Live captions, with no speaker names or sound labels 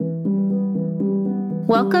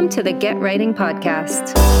Welcome to the Get Writing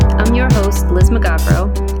Podcast. I'm your host, Liz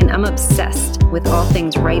McGavro, and I'm obsessed with all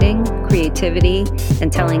things writing, creativity,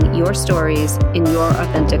 and telling your stories in your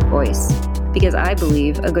authentic voice, because I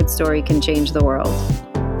believe a good story can change the world.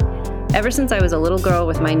 Ever since I was a little girl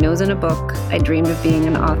with my nose in a book, I dreamed of being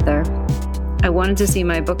an author. I wanted to see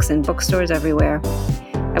my books in bookstores everywhere.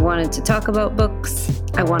 I wanted to talk about books.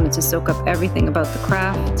 I wanted to soak up everything about the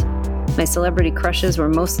craft. My celebrity crushes were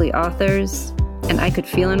mostly authors, and I could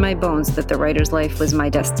feel in my bones that the writer's life was my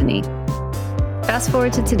destiny. Fast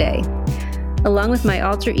forward to today. Along with my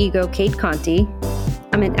alter ego, Kate Conti,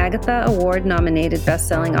 I'm an Agatha Award-nominated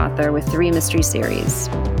best-selling author with 3 mystery series.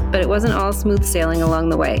 But it wasn't all smooth sailing along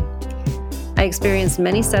the way. I experienced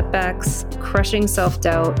many setbacks, crushing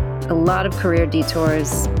self-doubt, a lot of career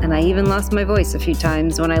detours, and I even lost my voice a few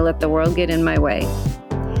times when I let the world get in my way.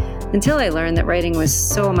 Until I learned that writing was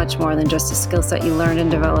so much more than just a skill set you learned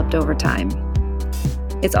and developed over time.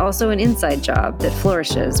 It's also an inside job that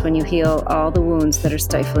flourishes when you heal all the wounds that are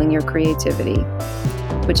stifling your creativity,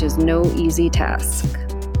 which is no easy task.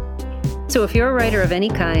 So if you're a writer of any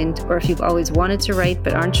kind, or if you've always wanted to write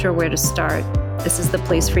but aren't sure where to start, this is the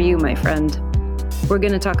place for you, my friend. We're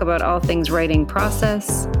going to talk about all things writing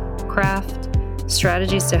process, craft,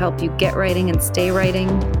 strategies to help you get writing and stay writing,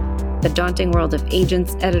 the daunting world of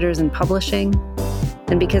agents, editors, and publishing.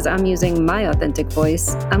 And because I'm using my authentic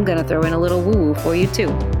voice, I'm going to throw in a little woo-woo for you too.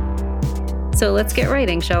 So let's get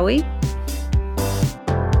writing, shall we?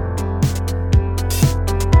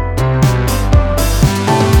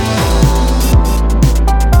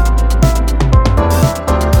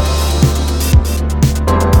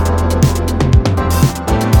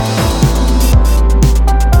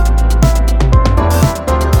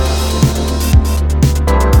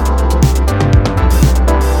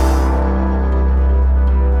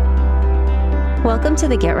 Welcome to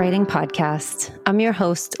the Get Writing Podcast. I'm your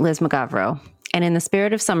host, Liz McGavro. And in the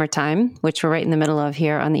spirit of summertime, which we're right in the middle of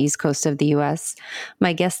here on the East Coast of the US,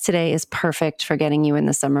 my guest today is perfect for getting you in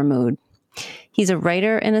the summer mood. He's a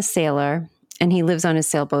writer and a sailor, and he lives on his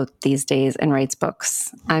sailboat these days and writes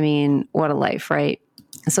books. I mean, what a life, right?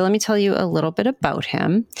 So let me tell you a little bit about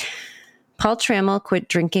him. Paul Trammell quit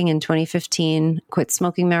drinking in 2015, quit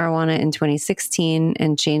smoking marijuana in 2016,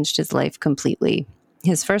 and changed his life completely.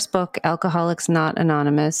 His first book, Alcoholics Not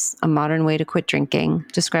Anonymous, A Modern Way to Quit Drinking,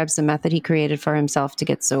 describes the method he created for himself to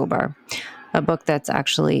get sober, a book that's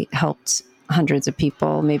actually helped hundreds of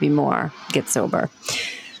people, maybe more, get sober.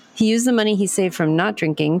 He used the money he saved from not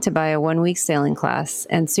drinking to buy a 1-week sailing class,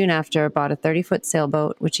 and soon after bought a 30-foot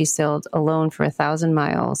sailboat, which he sailed alone for 1,000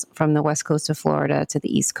 miles from the west coast of Florida to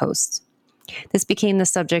the east coast. This became the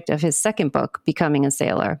subject of his second book, Becoming a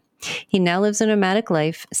Sailor. He now lives a nomadic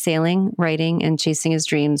life, sailing, writing, and chasing his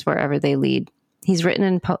dreams wherever they lead. He's written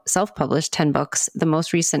and self-published 10 books. The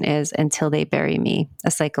most recent is Until They Bury Me,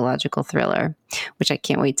 a psychological thriller, which I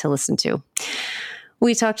can't wait to listen to.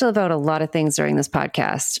 We talked about a lot of things during this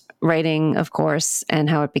podcast. Writing, of course, and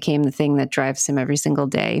how it became the thing that drives him every single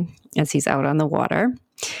day as he's out on the water.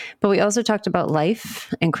 But we also talked about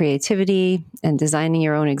life and creativity and designing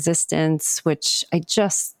your own existence, which I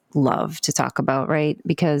just love to talk about, right?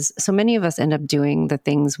 Because so many of us end up doing the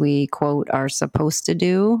things we, quote, are supposed to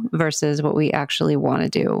do versus what we actually want to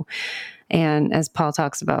do. And as Paul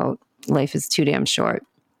talks about, life is too damn short.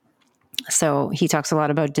 So he talks a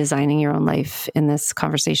lot about designing your own life in this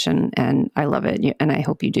conversation, and I love it. And I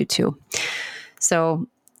hope you do too. So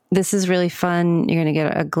this is really fun. You're going to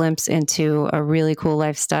get a glimpse into a really cool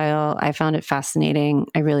lifestyle. I found it fascinating.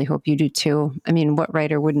 I really hope you do too. I mean, what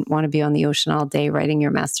writer wouldn't want to be on the ocean all day writing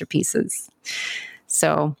your masterpieces?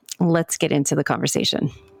 So let's get into the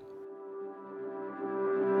conversation.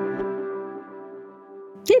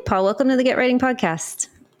 Hey, Paul, welcome to the Get Writing Podcast.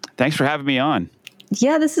 Thanks for having me on.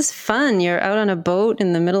 Yeah, this is fun. You're out on a boat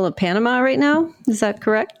in the middle of Panama right now. Is that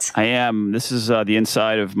correct? I am. This is the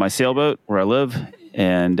inside of my sailboat where I live.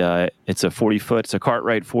 And it's a 40-foot, it's a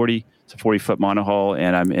Cartwright 40. It's a 40-foot monohull.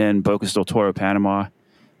 And I'm in Bocas del Toro, Panama,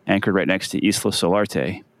 anchored right next to Isla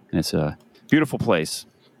Solarte. And it's a beautiful place.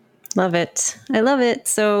 Love it. I love it.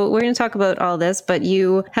 So we're going to talk about all this, but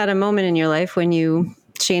you had a moment in your life when you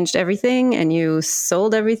changed everything and you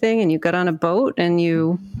sold everything and you got on a boat and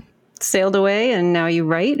you sailed away and now you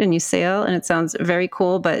write and you sail, and it sounds very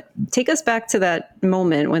cool. But take us back to that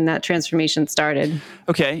moment when that transformation started.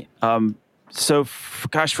 Okay. So,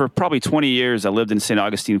 for probably 20 years, I lived in St.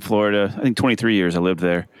 Augustine, Florida. I think 23 years I lived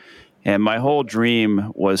there. And my whole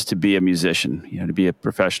dream was to be a musician, to be a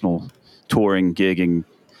professional touring, gigging,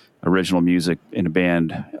 original music in a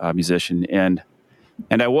band musician. And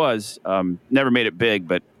I was, never made it big,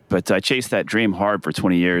 but But I chased that dream hard for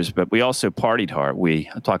 20 years. But we also partied hard.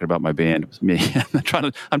 I'm talking about my band. It was me. I'm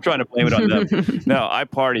trying to blame it on them. No, I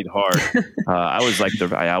partied hard. I was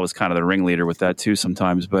I was kind of the ringleader with that too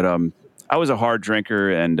sometimes. But I was a hard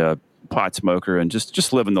drinker and pot smoker and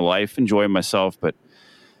just living the life, enjoying myself. But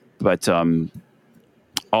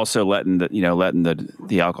also letting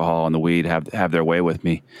the alcohol and the weed have their way with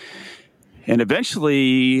me. And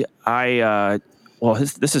eventually,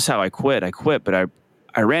 this is how I quit. I quit, but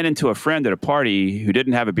I ran into a friend at a party who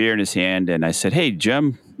didn't have a beer in his hand, and I said, "Hey,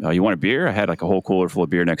 Jim, you want a beer?" I had like a whole cooler full of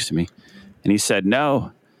beer next to me, and he said,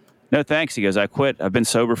 "No, thanks." He goes, "I quit. I've been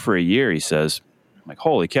sober for a year." He says, "I'm like,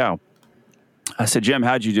 holy cow." I said, "Jim,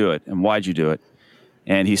 how'd you do it, and why'd you do it?"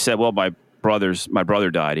 And he said, "Well, my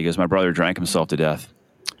brother died." He goes, "My brother drank himself to death."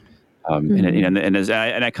 And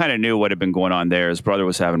I kind of knew what had been going on there. His brother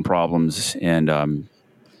was having problems, and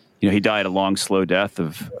he died a long, slow death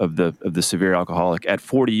of the severe alcoholic at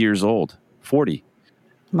 40 years old. 40.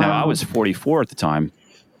 Wow. Now I was 44 at the time,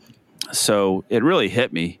 so it really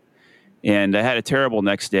hit me, and I had a terrible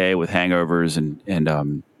next day with hangovers, and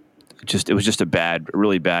it was just a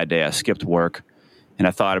really bad day. I skipped work, and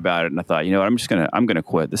I thought about it, and I thought, you know what, I'm gonna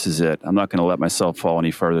quit. This is it. I'm not gonna let myself fall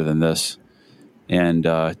any further than this, and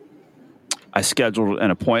I scheduled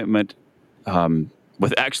an appointment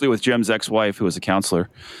with Jim's ex-wife, who was a counselor.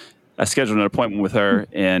 I scheduled an appointment with her,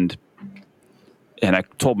 and I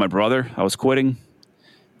told my brother I was quitting,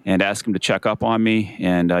 and asked him to check up on me,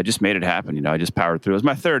 and I just made it happen. I just powered through. It was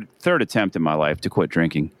my third attempt in my life to quit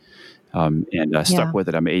drinking, and I stuck with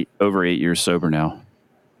it. I'm over 8 years sober now.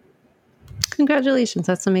 Congratulations!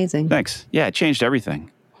 That's amazing. Thanks. Yeah, it changed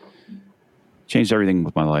everything. Changed everything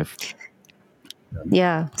with my life.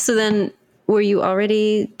 Yeah. So then, were you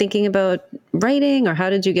already thinking about writing, or how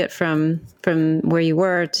did you get from where you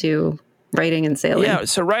were to writing and sailing? Yeah,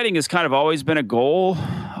 so writing has kind of always been a goal.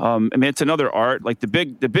 It's another art. Like the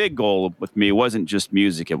big goal with me wasn't just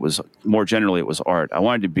music. It was more generally, it was art. I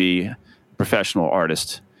wanted to be a professional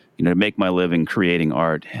artist, to make my living creating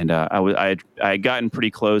art. And I had gotten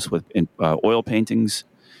pretty close with oil paintings,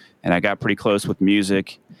 and I got pretty close with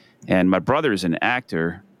music. And my brother's an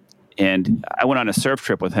actor. And I went on a surf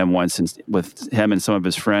trip with him once, with him and some of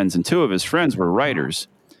his friends, and two of his friends were writers,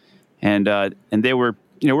 and they were,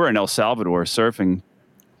 we're in El Salvador surfing,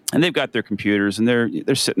 and they've got their computers, and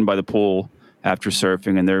they're sitting by the pool after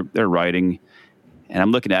surfing, and they're writing, and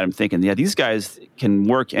I'm looking at them thinking, yeah, these guys can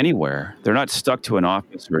work anywhere. They're not stuck to an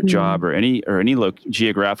office or a job or any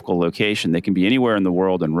geographical location. They can be anywhere in the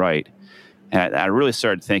world and write. And I really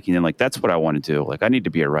started thinking, and that's what I want to do. Like, I need to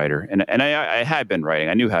be a writer. And I had been writing.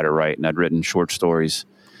 I knew how to write, and I'd written short stories.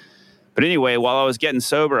 But anyway, while I was getting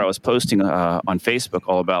sober, I was posting on Facebook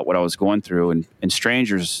all about what I was going through. And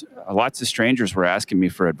lots of strangers were asking me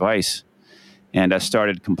for advice. And I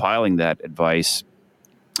started compiling that advice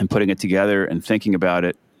and putting it together and thinking about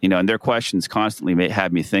it. And their questions constantly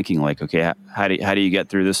had me thinking, like, okay, how do you get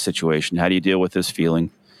through this situation? How do you deal with this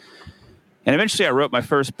feeling? And eventually I wrote my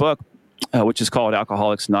first book, which is called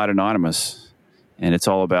Alcoholics Not Anonymous. And it's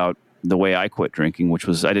all about the way I quit drinking, which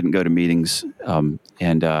was I didn't go to meetings. And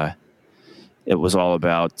it was all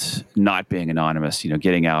about not being anonymous,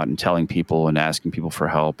 getting out and telling people and asking people for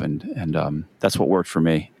help. And that's what worked for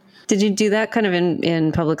me. Did you do that kind of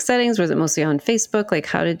in public settings? Was it mostly on Facebook? Like,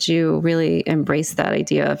 how did you really embrace that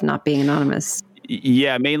idea of not being anonymous?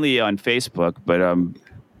 Yeah, mainly on Facebook.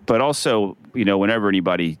 But also, whenever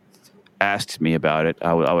anybody asked me about it,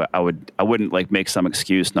 I wouldn't make some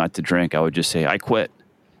excuse not to drink. I would just say, I quit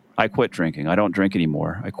drinking. I don't drink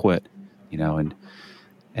anymore. I quit, and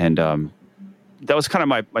that was kind of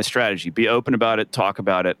my strategy. Be open about it, talk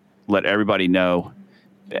about it, let everybody know.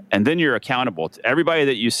 And then you're accountable to everybody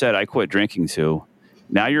that you said I quit drinking to.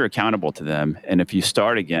 Now you're accountable to them. And if you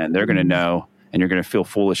start again, they're going to know, and you're going to feel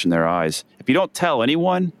foolish in their eyes. If you don't tell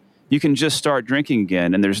anyone, you can just start drinking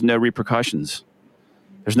again, and there's no repercussions.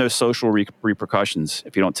 There's no social repercussions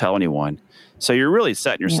if you don't tell anyone. So you're really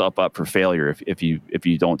setting yourself up for failure if you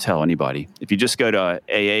don't tell anybody. If you just go to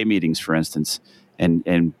AA meetings, for instance,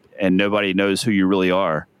 and nobody knows who you really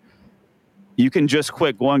are, you can just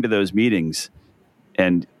quit going to those meetings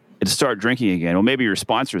and start drinking again. Well, maybe your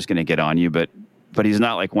sponsor is going to get on you, but he's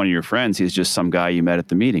not like one of your friends. He's just some guy you met at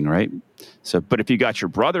the meeting, right? So, but if you got your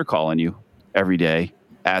brother calling you every day,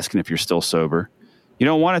 asking if you're still sober, you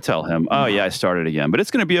don't want to tell him, oh yeah, I started again, but it's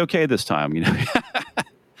going to be okay this time. You got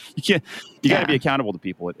to be accountable to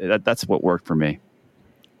people. That's what worked for me.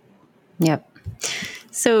 Yep.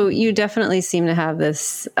 So you definitely seem to have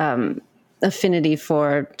this affinity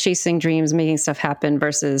for chasing dreams, making stuff happen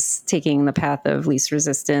versus taking the path of least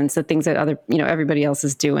resistance, the things that everybody else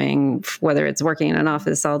is doing, whether it's working in an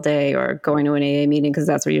office all day or going to an AA meeting, because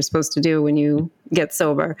that's what you're supposed to do when you get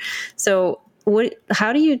sober. So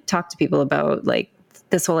how do you talk to people about like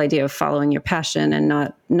this whole idea of following your passion and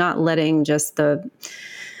not letting just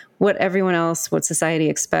what everyone else, what society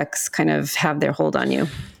expects kind of have their hold on you?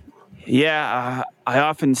 Yeah, I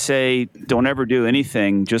often say don't ever do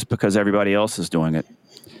anything just because everybody else is doing it,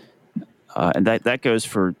 and that goes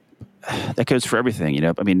for everything.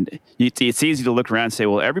 I mean, it's easy to look around and say,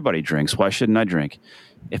 "Well, everybody drinks. Why shouldn't I drink?"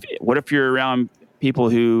 What if you're around people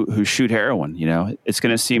who shoot heroin? It's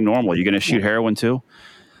going to seem normal. You're going to shoot heroin too.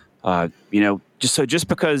 Just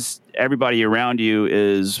because everybody around you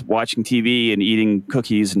is watching TV and eating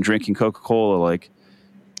cookies and drinking Coca-Cola, like,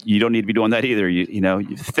 you don't need to be doing that either.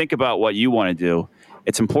 You think about what you want to do.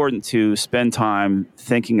 It's important to spend time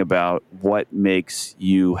thinking about what makes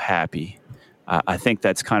you happy. I think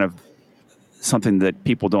that's kind of something that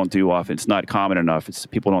people don't do often. It's not common enough.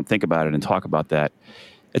 People don't think about it and talk about that.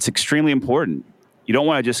 It's extremely important. You don't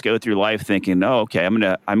want to just go through life thinking, "Oh, okay,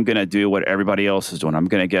 I'm gonna do what everybody else is doing. I'm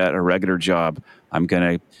gonna get a regular job. I'm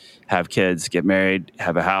gonna have kids, get married,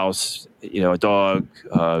 have a house, a dog,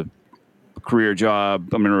 career job.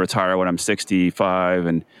 I'm going to retire when I'm 65."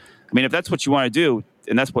 And I mean, if that's what you want to do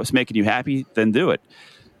and that's what's making you happy, then do it.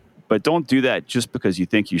 But don't do that just because you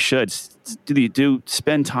think you should. Do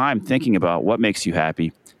spend time thinking about what makes you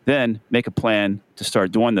happy. Then make a plan to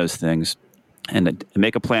start doing those things, and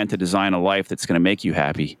make a plan to design a life that's going to make you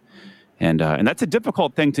happy. And that's a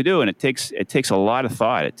difficult thing to do, and it takes a lot of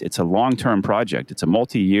thought. It's a long-term project. It's a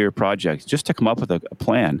multi-year project just to come up with a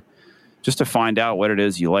plan, just to find out what it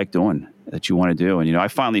is you like doing, that you want to do. And, I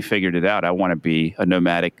finally figured it out. I want to be a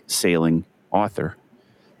nomadic sailing author.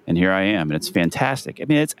 And here I am. And it's fantastic. I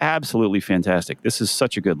mean, it's absolutely fantastic. This is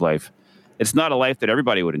such a good life. It's not a life that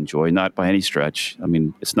everybody would enjoy, not by any stretch. I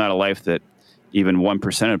mean, it's not a life that even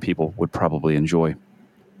 1% of people would probably enjoy.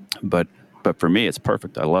 But for me, it's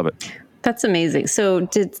perfect. I love it. That's amazing. So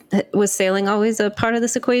was sailing always a part of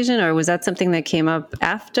this equation, or was that something that came up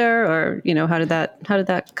after, or, how did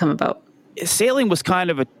that come about? Sailing was kind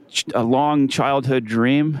of a long childhood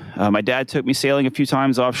dream. My dad took me sailing a few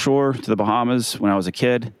times offshore to the Bahamas when I was a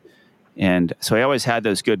kid. And so I always had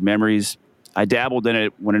those good memories. I dabbled in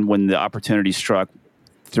it when the opportunity struck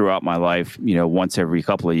throughout my life. Once every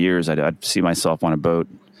couple of years, I'd see myself on a boat.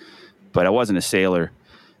 But I wasn't a sailor.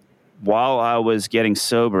 While I was getting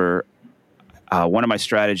sober, one of my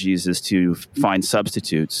strategies is to find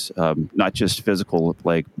substitutes, not just physical,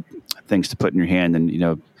 like things to put in your hand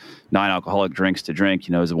and, non-alcoholic drinks to drink,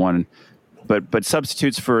 is one, but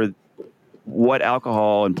substitutes for what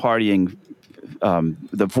alcohol and partying,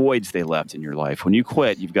 the voids they left in your life. When you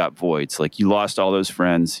quit, you've got voids. Like, you lost all those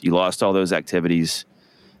friends, you lost all those activities,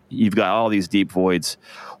 you've got all these deep voids.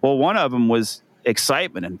 Well, one of them was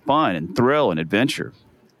excitement and fun and thrill and adventure.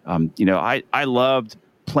 I loved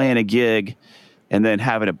playing a gig and then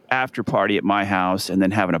having an after party at my house and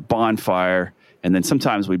then having a bonfire. And then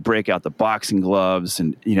sometimes we break out the boxing gloves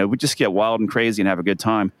and, we just get wild and crazy and have a good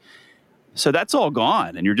time. So that's all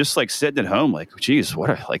gone. And you're just like sitting at home like, geez,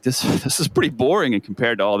 this is pretty boring and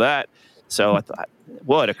compared to all that. So I thought,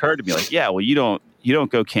 it occurred to me like, yeah, well, you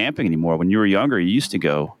don't go camping anymore. When you were younger, you used to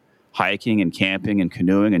go hiking and camping and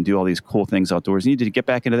canoeing and do all these cool things outdoors. You need to get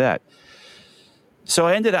back into that. So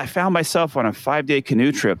I found myself on a 5-day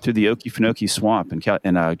canoe trip through the Okefenokee Swamp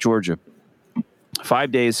in Georgia.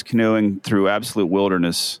 5 days canoeing through absolute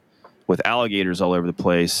wilderness with alligators all over the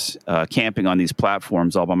place, camping on these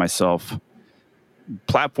platforms all by myself,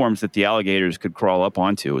 platforms that the alligators could crawl up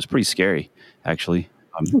onto. It was pretty scary, actually.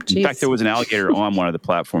 In fact, there was an alligator on one of the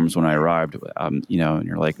platforms when I arrived, and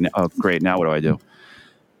you're like, oh, great, now what do I do?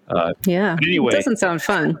 Yeah, anyway, it doesn't sound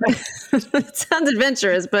fun. It sounds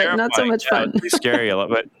adventurous, but terrifying. Not so much fun. It's pretty scary,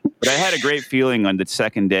 but I had a great feeling on the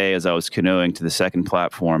second day as I was canoeing to the second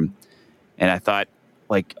platform. And I thought,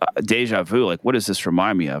 like, deja vu, like, what does this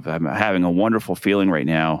remind me of? I'm having a wonderful feeling right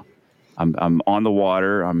now. I'm on the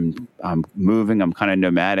water. I'm moving. I'm kind of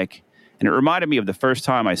nomadic. And it reminded me of the first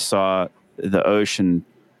time I saw the ocean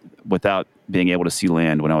without being able to see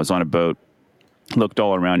land. When I was on a boat, looked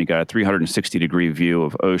all around, you got a 360-degree view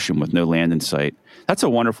of ocean with no land in sight. That's a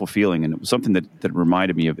wonderful feeling. And it was something that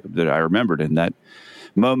reminded me of, that I remembered. And that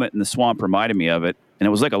moment in the swamp reminded me of it. And it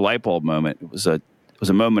was like a light bulb moment. It was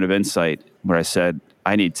a moment of insight where I said,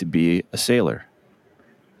 I need to be a sailor.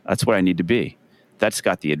 That's what I need to be. That's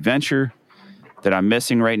got the adventure that I'm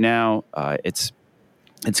missing right now. It's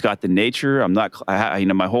got the nature.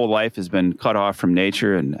 My whole life has been cut off from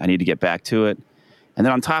nature, and I need to get back to it. And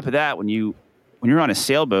then on top of that, when you're on a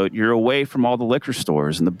sailboat, you're away from all the liquor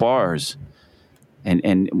stores and the bars.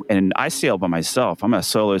 And I sail by myself. I'm a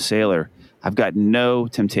solo sailor. I've got no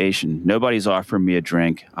temptation. Nobody's offering me a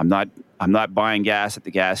drink. I'm not buying gas at the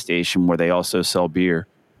gas station where they also sell beer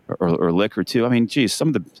or liquor too. I mean, geez,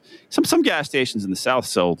 some gas stations in the South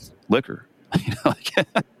sell liquor.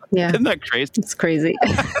 Yeah. Isn't that crazy? It's crazy.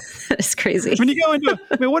 It's crazy. When you go into,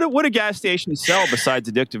 what do gas stations sell besides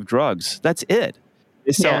addictive drugs? That's it.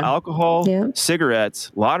 They sell alcohol,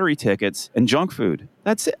 cigarettes, lottery tickets, and junk food.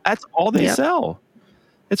 That's it. That's all they sell.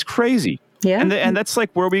 It's crazy. Yeah. And that's like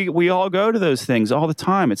where we all go to those things all the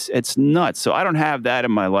time. It's nuts. So I don't have that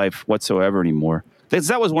in my life whatsoever anymore.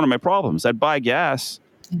 That was one of my problems. I'd buy gas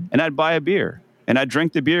and I'd buy a beer and I'd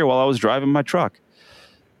drink the beer while I was driving my truck.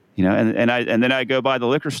 And then I'd go by the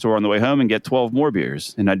liquor store on the way home and get 12 more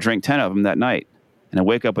beers, and I'd drink 10 of them that night. And I'd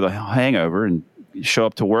wake up with a hangover and show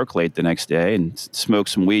up to work late the next day and smoke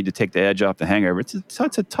some weed to take the edge off the hangover. It's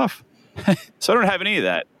a tough. So I don't have any of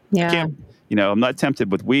that. Yeah. I'm not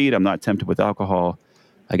tempted with weed. I'm not tempted with alcohol.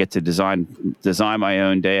 I get to design my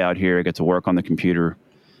own day out here. I get to work on the computer.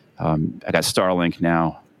 I got Starlink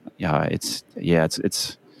now. It's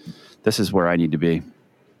this is where I need to be.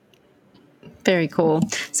 Very cool.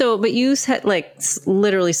 So, but you had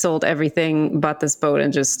literally sold everything, bought this boat,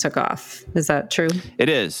 and just took off. Is that true? It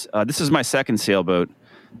is. This is my second sailboat.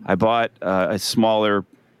 I bought a smaller,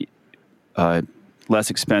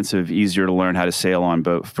 less expensive, easier to learn how to sail on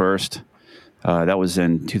boat first. That was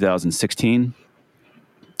in 2016.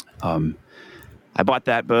 I bought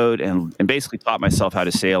that boat and basically taught myself how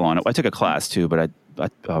to sail on it. I took a class too, but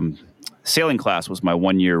sailing class was my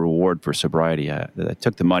 1-year reward for sobriety. I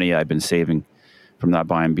took the money I'd been saving from not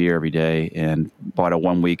buying beer every day and bought a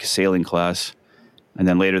 1-week sailing class. And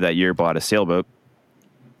then later that year, bought a sailboat.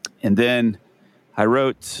 And then I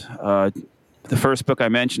wrote the first book I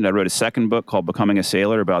mentioned. I wrote a second book called Becoming a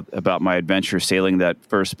Sailor about my adventure sailing that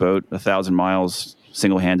first boat, 1,000 miles,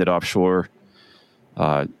 single-handed offshore.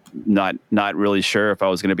 Not really sure if I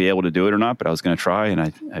was going to be able to do it or not, but I was going to try, and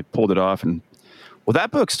I pulled it off. And well,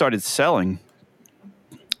 that book started selling,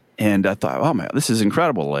 and I thought, oh man, this is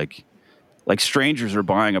incredible! Like strangers are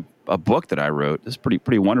buying a book that I wrote. It's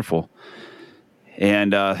pretty wonderful.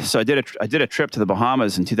 And so I did a trip to the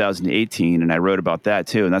Bahamas in 2018, and I wrote about that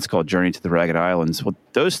too. And that's called Journey to the Ragged Islands. Well,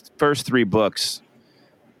 those first 3 books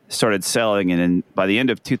started selling, and then by the end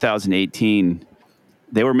of 2018,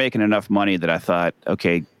 they were making enough money that I thought,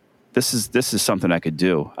 okay, this is something I could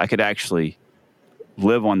do. I could actually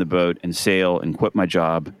live on the boat and sail and quit my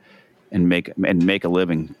job and make a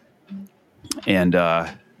living. And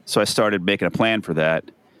so I started making a plan for that.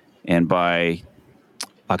 And by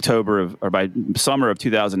summer of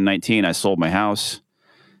 2019, I sold my house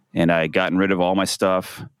and I gotten rid of all my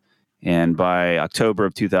stuff. And by October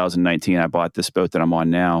of 2019, I bought this boat that I'm on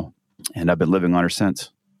now, and I've been living on her since.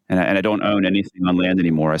 And I don't own anything on land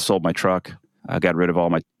anymore. I sold my truck. I got rid of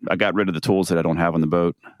the tools that I don't have on the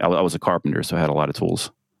boat. I was a carpenter, so I had a lot of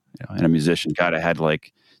tools. And a musician. God, I had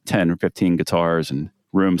like 10 or 15 guitars and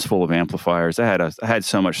rooms full of amplifiers. I had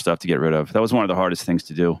so much stuff to get rid of. That was one of the hardest things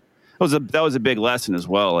to do. That was a big lesson as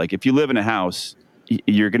well. Like if you live in a house,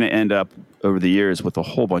 you're going to end up over the years with a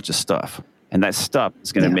whole bunch of stuff, and that stuff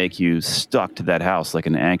is going to make you stuck to that house like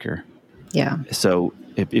an anchor. Yeah. So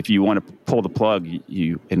if you want to pull the plug,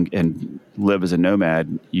 and live as a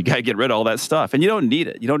nomad, you got to get rid of all that stuff, and you don't need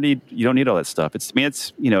it. You don't need all that stuff. It's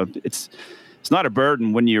not a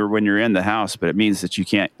burden when you're in the house, but it means that you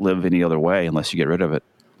can't live any other way unless you get rid of it.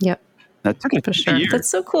 Yep. That took me a year. That's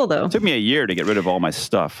so cool, though. It took me a year to get rid of all my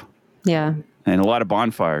stuff. Yeah. And a lot of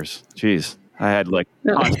bonfires. Jeez. I had like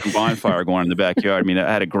a constant bonfire going in the backyard. I mean,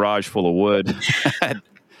 I had a garage full of wood. I had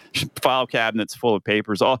file cabinets full of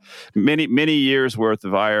papers. All many years worth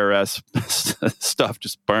of IRS stuff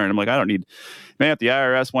just burned. I'm like, I don't need. Man, if the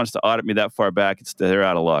IRS wants to audit me that far back, they're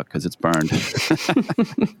out of luck because it's burned.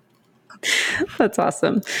 That's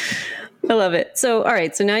awesome. I love it. So, all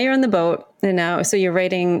right. So now you're on the boat, and so you're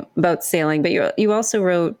writing about sailing, but you also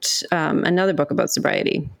wrote another book about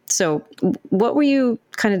sobriety. So what were you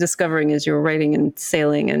kind of discovering as you were writing and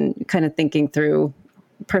sailing and kind of thinking through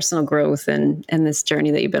personal growth and this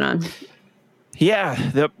journey that you've been on? Yeah.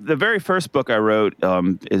 The very first book I wrote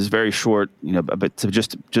is very short, but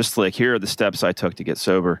just like, here are the steps I took to get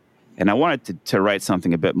sober. And I wanted to write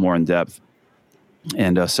something a bit more in depth.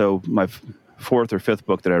 And so my 4th or 5th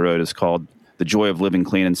book that I wrote is called The Joy of Living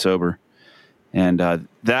Clean and Sober. And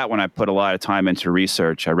that one I put a lot of time into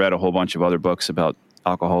research. I read a whole bunch of other books about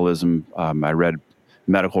alcoholism. I read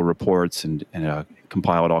medical reports and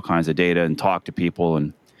compiled all kinds of data and talked to people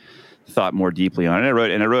and thought more deeply on it.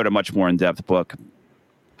 And I wrote a much more in-depth book.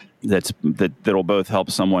 that'll both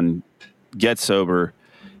help someone get sober,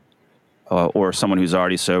 or someone who's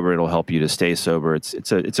already sober. It'll help you to stay sober.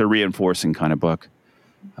 It's a reinforcing kind of book,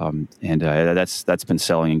 and that's been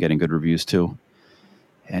selling and getting good reviews too.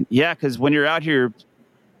 And yeah, because when you're out here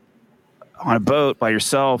on a boat by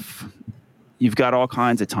yourself, you've got all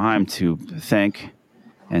kinds of time to think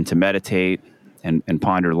and to meditate and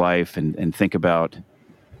ponder life and think about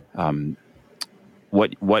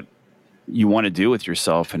what you want to do with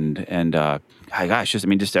yourself and gosh,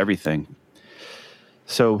 just everything.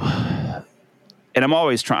 So, and I'm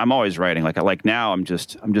always writing. Like now, I'm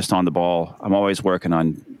just on the ball. I'm always working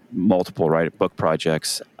on multiple book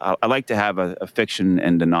projects. I like to have a fiction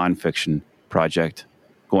and a nonfiction project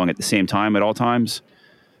going at the same time at all times,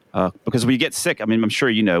 because we get sick. I mean, I'm sure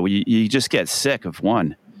you just get sick of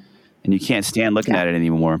one, and you can't stand looking at it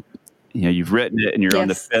anymore. You've written it, and you're on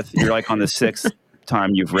the fifth. You're like on the sixth time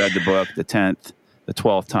you've read the book, the 10th, the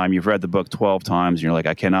 12th time you've read the book 12 times, and you're like,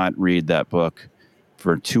 I cannot read that book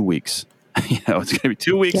for 2 weeks. It's going to be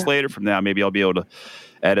 2 weeks later from now. Maybe I'll be able to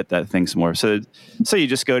edit that thing some more. So you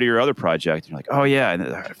just go to your other project. And you're like, oh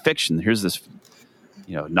yeah, fiction. Here's this,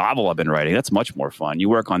 novel I've been writing. That's much more fun. You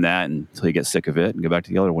work on that until you get sick of it and go back to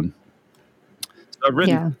the other one. So I've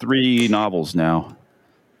written 3 novels now,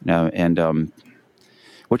 and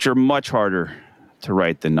which are much harder to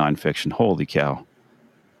write than nonfiction. Holy cow,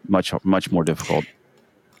 much more difficult,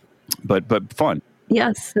 but fun.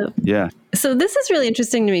 Yes. Yeah. So this is really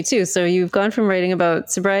interesting to me too. So you've gone from writing about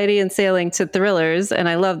sobriety and sailing to thrillers, and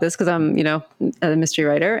I love this because I'm, a mystery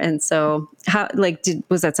writer. And so,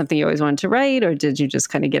 was that something you always wanted to write, or did you just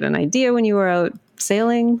kind of get an idea when you were out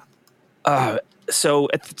sailing? So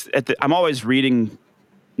I'm always reading,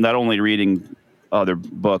 not only reading other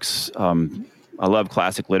books. I love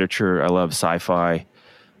classic literature. I love sci-fi.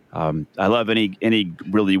 I love any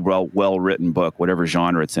really well written book, whatever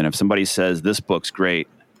genre it's in. If somebody says this book's great,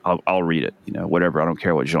 I'll read it. Whatever. I don't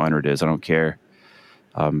care what genre it is. I don't care.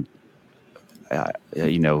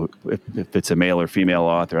 If it's a male or female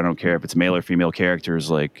author, I don't care if it's male or female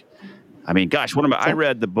characters. I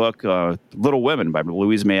read the book Little Women by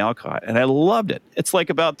Louise May Alcott, and I loved it. It's like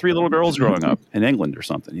about 3 little girls growing up in England or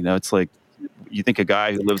something. It's like, you think a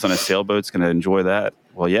guy who lives on a sailboat's going to enjoy that?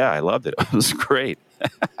 Well, yeah, I loved it. It was great.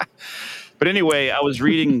 But anyway, I was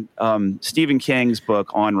reading Stephen King's book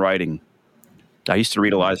On Writing. I used to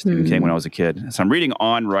read a lot of Stephen King when I was a kid. So I'm reading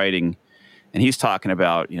On Writing, and he's talking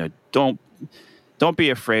about, don't be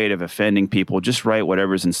afraid of offending people. Just write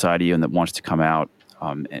whatever's inside of you and that wants to come out.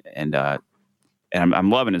 And I'm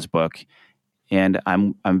loving his book. And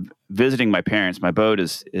I'm visiting my parents. My boat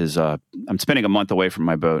is I'm spending a month away from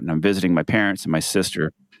my boat, and I'm visiting my parents and my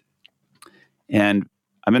sister. And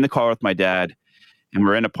I'm in the car with my dad, and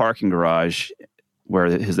we're in a parking garage where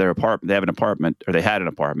their apartment. They have an apartment, or they had an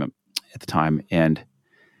apartment at the time. And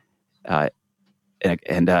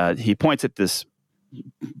he points at this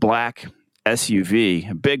black SUV,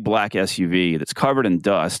 a big black SUV that's covered in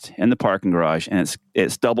dust in the parking garage, and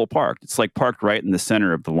it's double parked. It's like parked right in the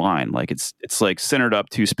center of the line, like it's like centered up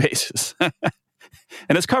 2 spaces, and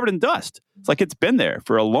it's covered in dust. It's like it's been there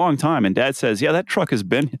for a long time. And Dad says, "Yeah, that truck has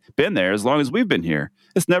been there as long as we've been here.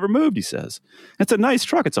 It's never moved." He says, "It's a nice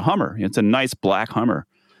truck. It's a Hummer. It's a nice black Hummer."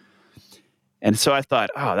 And so I thought,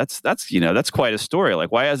 oh, that's quite a story.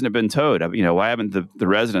 Like, why hasn't it been towed? Why haven't the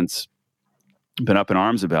residents been up in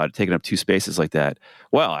arms about it, taking up 2 spaces like that?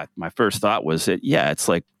 Well, my first thought was that, it's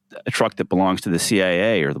like a truck that belongs to the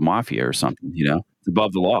CIA or the mafia or something, it's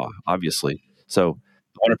above the law, obviously. So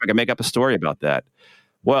I wonder if I can make up a story about that.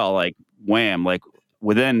 Well, like, wham, like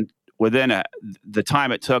within the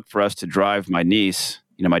time it took for us to drive my niece,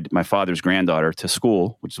 my father's granddaughter, to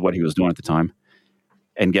school, which is what he was doing at the time,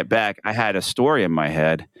 and get back, I had a story in my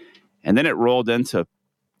head, and then it rolled into,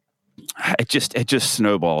 it just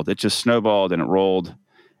snowballed. It just snowballed and it rolled,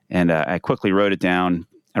 and I quickly wrote it down.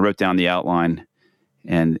 I wrote down the outline,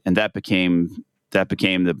 and that became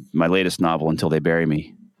my latest novel, Until They Bury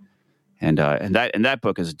Me, and that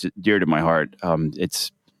book is dear to my heart.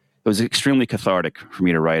 It was extremely cathartic for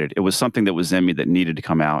me to write it. It was something that was in me that needed to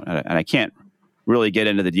come out, and I can't really get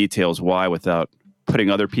into the details why without putting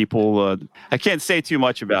other people. I can't say too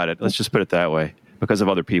much about it. Let's just put it that way, because of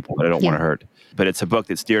other people that I don't want to hurt. But it's a book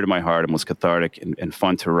that's dear to my heart and was cathartic and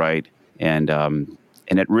fun to write. And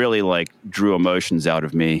it really drew emotions out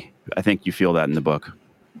of me. I think you feel that in the book.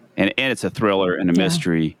 And it's a thriller and a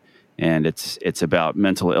mystery. And it's about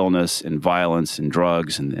mental illness and violence and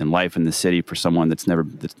drugs and life in the city for someone that's never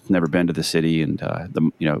been to the city, and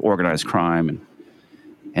the organized crime.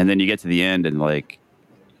 And then you get to the end, and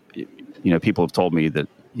people have told me that,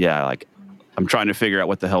 I'm trying to figure out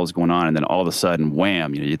what the hell is going on, and then all of a sudden,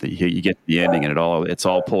 wham! You get to the ending, and it's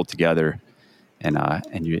all pulled together, and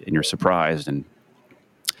you're surprised. And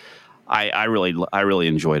I really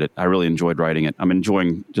enjoyed it. I really enjoyed writing it. I'm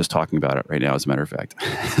enjoying just talking about it right now. As a matter of fact,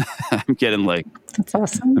 I'm getting That's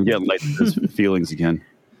awesome. I'm getting those feelings again.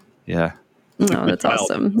 Yeah. No, that's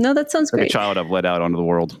awesome. No, that sounds great. A child I've let out onto the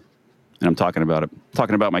world, and I'm talking about it.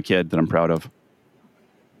 Talking about my kid that I'm proud of.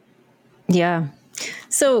 Yeah.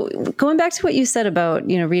 So going back to what you said about,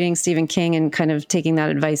 reading Stephen King and kind of taking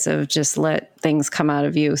that advice of just let things come out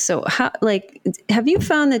of you. So have you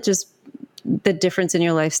found that just the difference in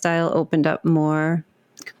your lifestyle opened up more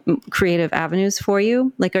creative avenues for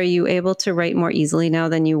you? Like, are you able to write more easily now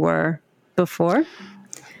than you were before?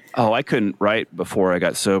 Oh, I couldn't write before I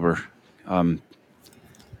got sober.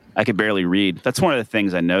 I could barely read. That's one of the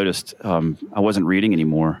things I noticed. I wasn't reading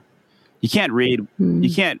anymore. You can't read.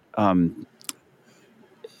 You can't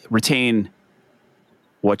retain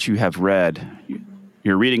what you have read.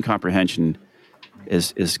 Your reading comprehension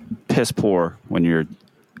is piss poor when you're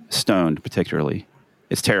stoned, particularly.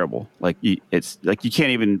 It's terrible. It's like you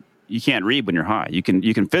can't read when you're high. You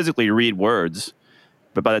can physically read words,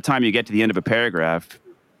 but by the time you get to the end of a paragraph,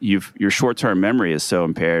 your short-term memory is so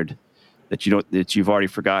impaired that you've already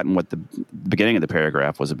forgotten what the beginning of the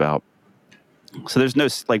paragraph was about. So there's no,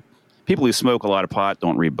 people who smoke a lot of pot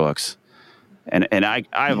don't read books. And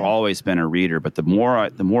I've always been a reader, but the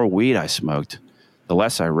more weed I smoked, the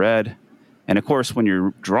less I read. And of course, when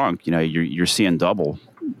you're drunk, you're seeing double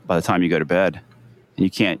by the time you go to bed,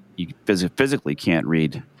 and you physically can't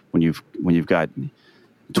read when you've got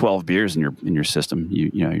 12 beers in your system.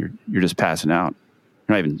 You're just passing out.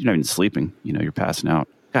 You're not even sleeping. You're passing out.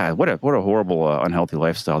 God, what a horrible, unhealthy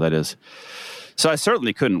lifestyle that is. So I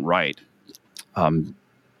certainly couldn't write.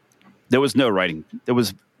 There was no writing. There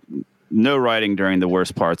was no writing during the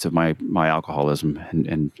worst parts of my alcoholism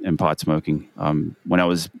and pot smoking. When I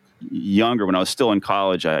was younger, when I was still in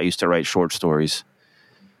college, I used to write short stories.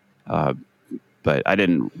 But I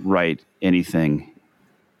didn't write anything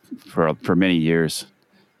for many years.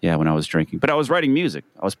 Yeah, when I was drinking. But I was writing music.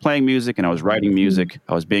 I was playing music and I was writing music.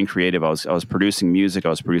 I was being creative. I was producing music. I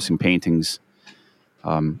was producing paintings.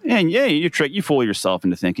 And yeah, you fool yourself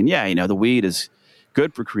into thinking, the weed is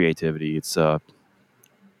good for creativity. It's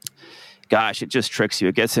gosh, it just tricks you.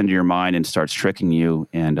 It gets into your mind and starts tricking you,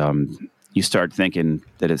 and you start thinking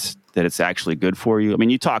that it's actually good for you. I mean,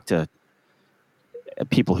 you talk to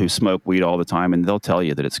people who smoke weed all the time, and they'll tell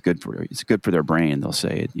you that it's good for their brain. They'll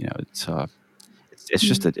say it's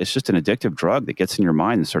just an addictive drug that gets in your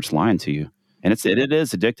mind and starts lying to you. And it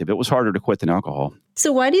is addictive. It was harder to quit than alcohol.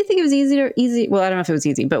 So why do you think it was easy? Well, I don't know if it was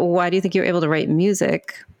easy, but why do you think you were able to write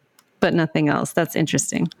music, but nothing else? That's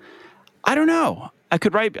interesting. I don't know. I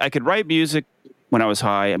could write music when I was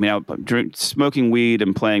high. I mean, smoking weed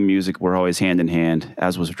and playing music were always hand in hand,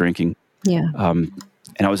 as was drinking. Yeah.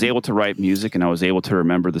 And I was able to write music, and I was able to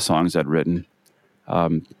remember the songs I'd written.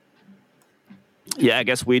 I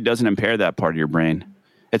guess weed doesn't impair that part of your brain.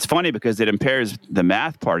 It's funny because it impairs the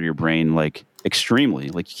math part of your brain extremely.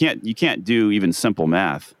 You can't do even simple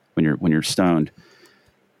math when you're stoned,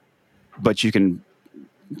 but you can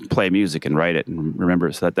play music and write it and remember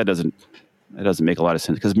it. So that doesn't make a lot of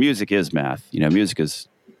sense because music is math. Music is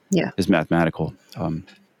mathematical.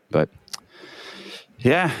 But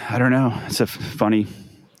yeah, I don't know. It's a funny.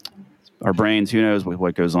 Our brains. Who knows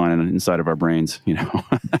what goes on inside of our brains?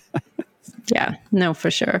 Yeah. No,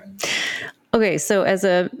 for sure. Okay, so as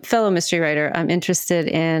a fellow mystery writer, I'm interested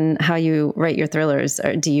in how you write your thrillers.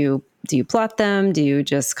 Do you plot them? Do you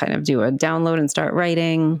just kind of do a download and start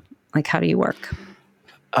writing? Like, how do you work?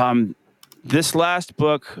 This last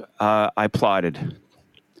book, I plotted.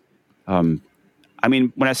 I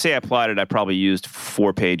mean, when I say I plotted, I probably used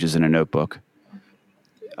 4 pages in a notebook.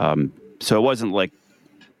 So it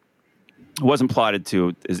wasn't plotted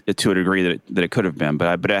to a degree that it could have been,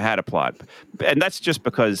 but I had a plot, and that's just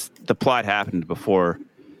because the plot happened before.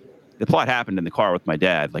 The plot happened in the car with my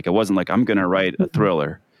dad. Like, it wasn't like I'm going to write a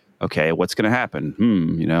thriller. Okay, what's going to happen?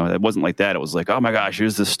 It wasn't like that. It was like, oh my gosh,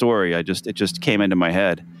 here's the story. It just came into my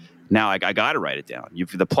head. Now I got to write it down.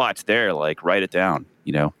 The plot's there. Like, write it down.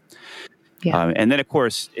 Yeah. And then of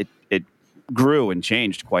course it grew and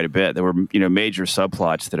changed quite a bit. There were major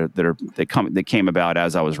subplots that came about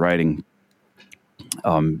as I was writing.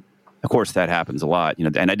 Of course, that happens a lot,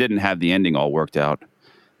 and I didn't have the ending all worked out.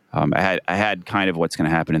 I had kind of what's going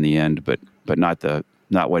to happen in the end, but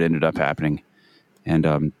not what ended up happening.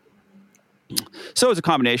 And so it was a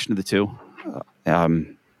combination of the two.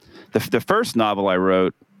 The first novel I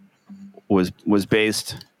wrote was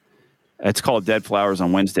based It's called Dead Flowers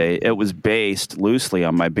on Wednesday. It was based loosely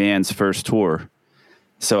on my band's first tour.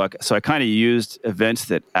 So I kind of used events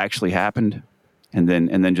that actually happened, and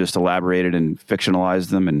then just elaborated and fictionalized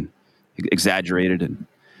them and exaggerated. And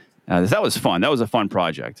that was fun. That was a fun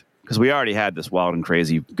project because we already had this wild and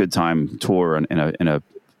crazy good time tour in a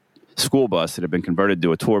school bus that had been converted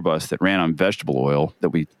to a tour bus that ran on vegetable oil that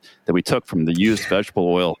we took from the used vegetable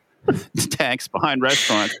oil tanks behind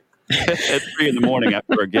restaurants at 3 a.m.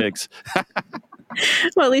 after our gigs.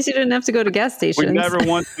 Well, at least you didn't have to go to gas stations. We never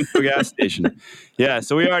once went to a gas station. Yeah,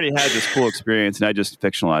 so we already had this cool experience, and I just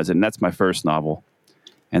fictionalized it, and that's my first novel.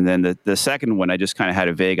 And then the second one, I just kind of had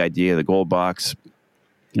a vague idea, the gold box.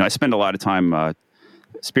 I spend a lot of time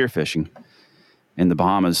spearfishing in the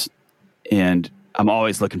Bahamas, and I'm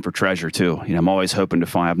always looking for treasure too. I'm always hoping to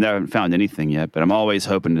find. I've never found anything yet, but I'm always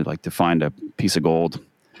hoping to find a piece of gold.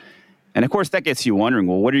 And of course, that gets you wondering,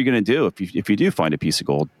 well, what are you going to do if you do find a piece of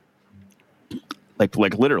gold? Like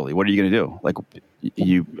literally, what are you going to do? Like,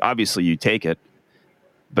 you obviously you take it,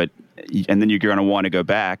 and then you're going to want to go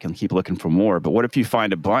back and keep looking for more. But what if you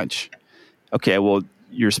find a bunch? Okay, well,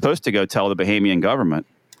 you're supposed to go tell the Bahamian government,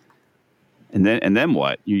 and then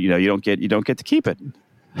what? You don't get to keep it.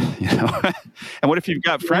 And what if you've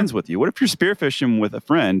got friends with you? What if you're spearfishing with a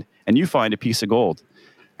friend and you find a piece of gold?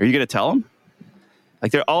 Are you going to tell them?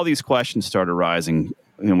 Like, all these questions start arising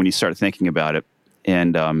when you start thinking about it.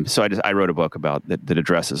 And so I wrote a book about that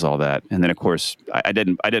addresses all that. And then, of course, I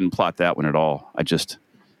didn't plot that one at all.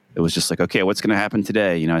 It was just like, okay, what's going to happen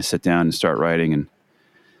today? I sit down and start writing, and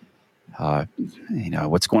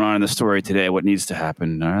what's going on in the story today? What needs to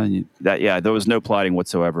happen? There was no plotting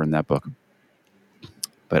whatsoever in that book.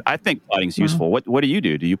 But I think plotting's useful. What do you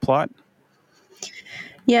do? Do you plot?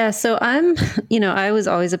 Yeah, so I was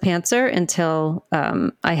always a pantser until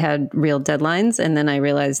I had real deadlines, and then I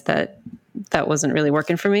realized that wasn't really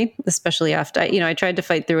working for me, especially after I tried to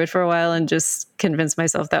fight through it for a while and just convince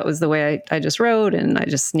myself that was the way I just wrote, and I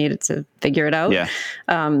just needed to figure it out. Yeah.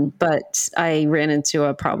 But I ran into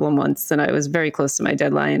a problem once, and I was very close to my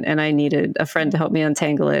deadline, and I needed a friend to help me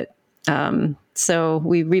untangle it. So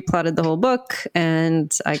we replotted the whole book,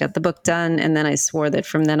 and I got the book done. And then I swore that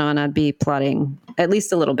from then on, I'd be plotting at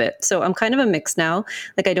least a little bit. So I'm kind of a mix now.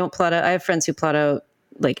 Like, I don't plot out. I have friends who plot out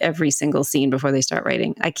like every single scene before they start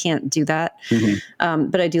writing. I can't do that. Mm-hmm.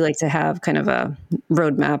 But I do like to have kind of a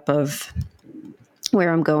roadmap of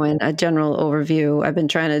where I'm going, a general overview. I've been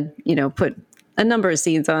trying to, put a number of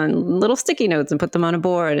scenes on little sticky notes and put them on a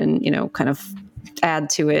board and, kind of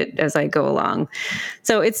add to it as I go along.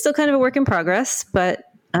 So it's still kind of a work in progress,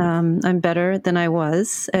 but I'm better than I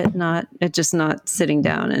was at just not sitting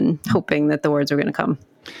down and hoping that the words are going to come.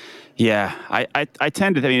 Yeah, I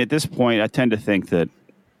tend to, at this point, I tend to think that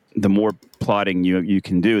the more plotting you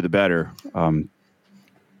can do, the better.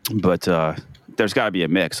 But there's got to be a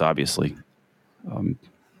mix, obviously.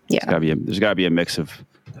 There's got to be a mix of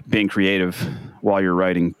being creative while you're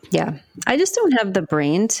writing. Yeah, I just don't have the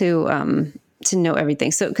brain to know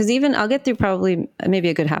everything. So, because even I'll get through probably maybe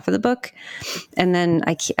a good half of the book, and then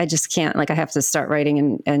I just can't. Like, I have to start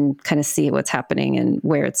writing and kind of see what's happening and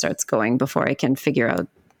where it starts going before I can figure out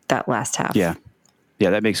that last half. Yeah,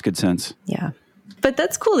 that makes good sense. Yeah. But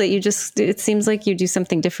that's cool that it seems like you do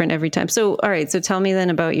something different every time. So, all right. So tell me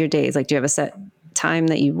then about your days. Like, do you have a set time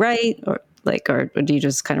that you write, or do you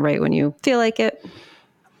just kind of write when you feel like it?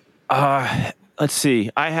 Let's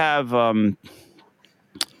see. I have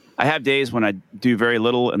days when I do very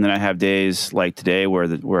little, and then I have days like today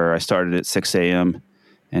where I started at 6 a.m.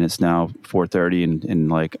 and it's now 4:30,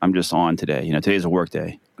 and like, I'm just on today. Today's a work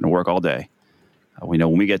day. I'm gonna work all day.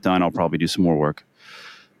 When we get done, I'll probably do some more work.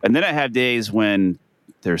 And then I have days when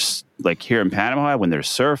there's, like here in Panama, when there's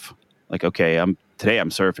surf. Like, okay, today I'm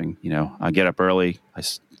surfing. I get up early, I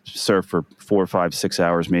surf for 4, 5, 6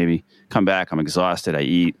 hours maybe. Come back, I'm exhausted. I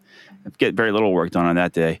eat. I get very little work done on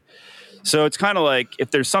that day. So it's kind of like, if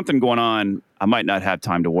there's something going on, I might not have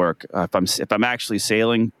time to work. If I'm actually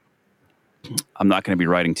sailing, I'm not going to be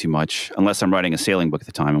writing too much, unless I'm writing a sailing book at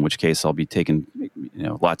the time, in which case I'll be taking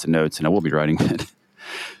lots of notes, and I will be writing it.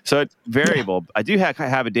 So it's variable. Yeah. I do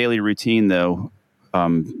have a daily routine, though.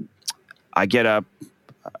 I get up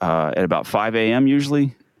at about 5 a.m.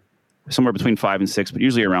 usually, somewhere between 5 and 6, but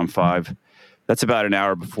usually around 5. That's about an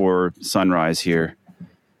hour before sunrise here.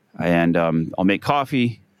 And I'll make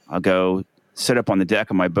coffee. I'll go sit up on the deck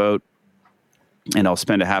of my boat, and I'll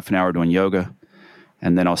spend a half an hour doing yoga.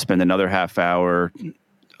 And then I'll spend another half hour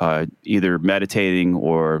either meditating,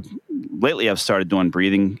 or lately I've started doing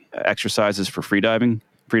breathing exercises for free dive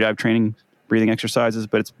training, breathing exercises.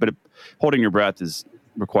 But holding your breath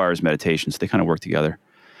requires meditation, so they kind of work together.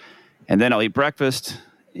 And then I'll eat breakfast,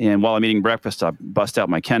 And while I'm eating breakfast, I bust out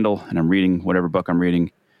my Kindle and I'm reading whatever book I'm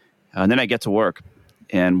reading. And then I get to work.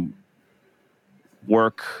 And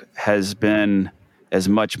work has been as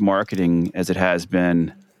much marketing as it has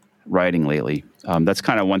been writing lately. That's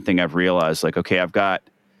kind of one thing I've realized. Like, okay, I've got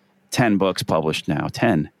 10 books published now,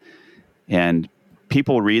 10. And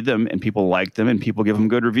people read them and people like them and people give them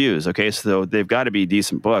good reviews. Okay, so they've got to be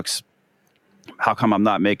decent books. How come I'm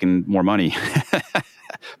not making more money?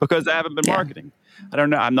 Because I haven't been marketing. I don't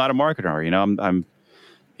know. I'm not a marketer.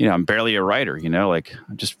 I'm barely a writer. Like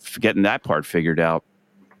I'm just getting that part figured out.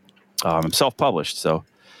 I'm self-published, so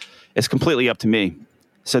it's completely up to me.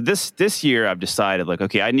 So this year, I've decided, like,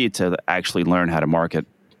 okay, I need to actually learn how to market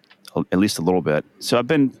at least a little bit. So I've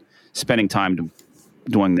been spending time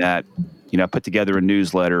doing that. I put together a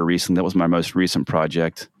newsletter recently. That was my most recent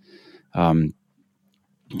project. I'm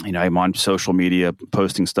on social media,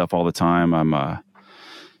 posting stuff all the time. I'm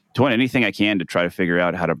doing anything I can to try to figure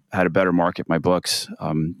out how to better market my books.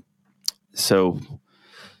 So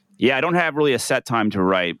yeah, I don't have really a set time to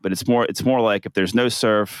write, but it's more like if there's no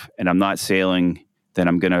surf and I'm not sailing, then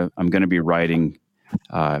I'm gonna be writing,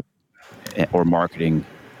 or marketing,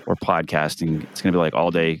 or podcasting. It's gonna be like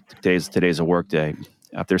all day. Today's a work day.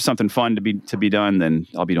 If there's something fun to be done, then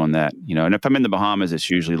I'll be doing that. And if I'm in the Bahamas, it's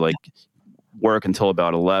usually like work until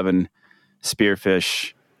about 11,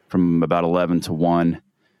 spearfish from about 11 to 1,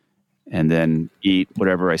 and then eat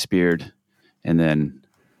whatever I speared, and then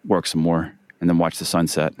work some more, and then watch the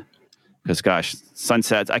sunset. Because, gosh,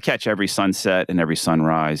 sunsets, I catch every sunset and every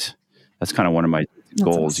sunrise. That's kind of one of my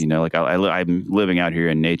goals, awesome. Like I'm living out here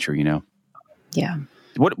in nature, Yeah.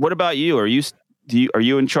 What about you? Are you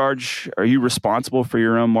in charge? Are you responsible for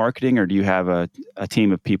your own marketing, or do you have a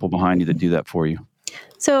team of people behind you that do that for you?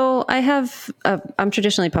 So I'm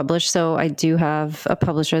traditionally published, so I do have a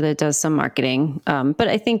publisher that does some marketing. But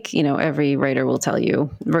I think, every writer will tell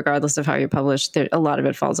you, regardless of how you're published, a lot of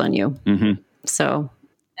it falls on you. Mm-hmm. So,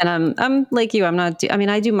 and I'm like you,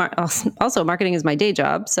 I do also marketing is my day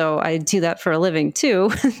job. So I do that for a living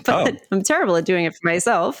too, but I'm terrible at doing it for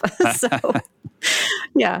myself. So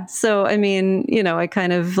yeah. So, I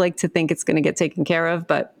kind of like to think it's going to get taken care of,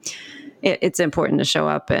 but it's important to show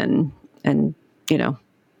up and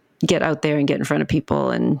get out there and get in front of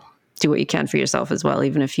people and do what you can for yourself as well,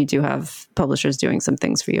 even if you do have publishers doing some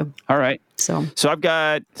things for you. All right. So I've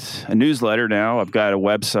got a newsletter now. I've got a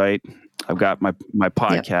website. I've got my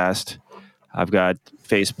podcast. Yep. I've got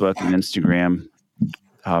Facebook and Instagram.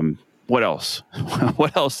 What else?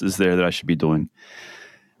 What else is there that I should be doing?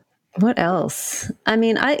 What else?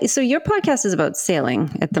 So your podcast is about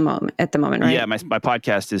sailing at the moment, right? Yeah, my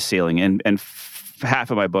podcast is sailing, and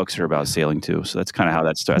half of my books are about sailing too. So that's kind of how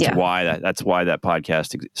that starts. Yeah. That's why that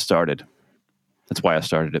podcast started. That's why I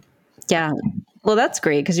started it. Yeah. Well, that's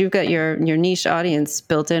great because you've got your niche audience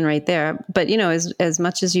built in right there. But as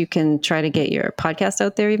much as you can try to get your podcast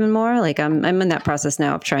out there even more, like I'm in that process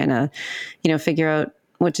now of trying to, figure out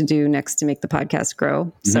what to do next to make the podcast grow.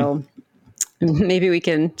 Mm-hmm. So maybe we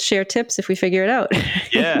can share tips if we figure it out.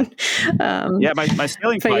 Yeah. My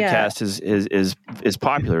sailing podcast is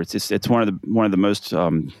popular. It's one of the most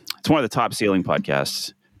it's one of the top sailing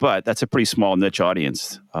podcasts, but that's a pretty small niche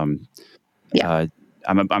audience. I'm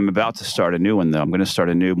about to start a new one though. I'm going to start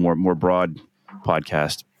a new more broad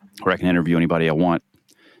podcast where I can interview anybody I want.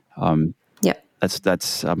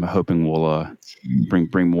 That's I'm hoping will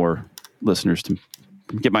bring more listeners to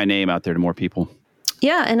get my name out there to more people.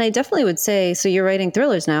 Yeah, and I definitely would say, so you're writing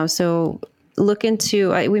thrillers now, so look into,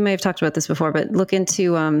 we may have talked about this before, but look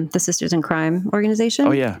into the Sisters in Crime organization.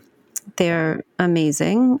 Oh, yeah. They're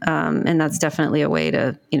amazing, and that's definitely a way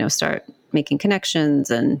to, start making connections,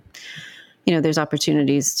 and, there's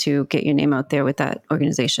opportunities to get your name out there with that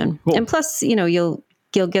organization. Cool. And plus, you'll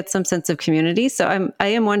get some sense of community. So I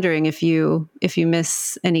am wondering if you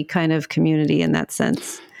miss any kind of community in that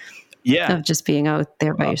sense. Yeah, of just being out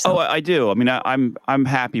there by yourself. I do. I'm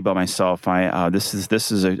happy by myself.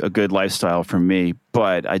 This is a good lifestyle for me,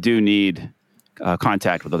 but I do need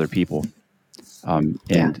contact with other people, and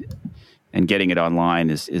getting it online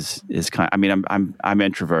is kind. I'm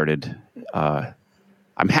introverted.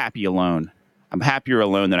 I'm happy alone. I'm happier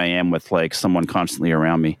alone than I am with like someone constantly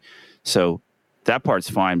around me. So that part's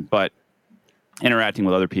fine, but interacting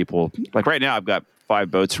with other people, like right now, I've got 5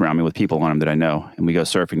 boats around me with people on them that I know, and we go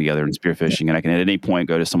surfing together and spearfishing, and I can at any point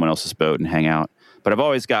go to someone else's boat and hang out. But I've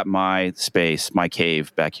always got my space, my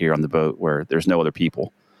cave back here on the boat where there's no other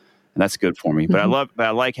people, and that's good for me. Mm-hmm. But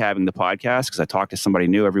I like having the podcast because I talk to somebody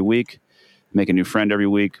new every week, make a new friend every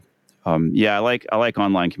week. I like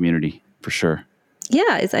online community for sure.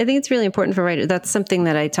 Yeah, I think it's really important for writers. That's something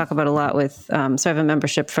that I talk about a lot with. So I have a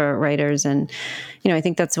membership for writers, and I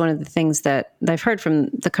think that's one of the things that I've heard from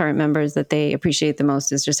the current members that they appreciate the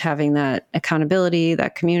most is just having that accountability,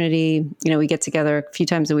 that community. We get together a few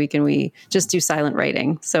times a week and we just do silent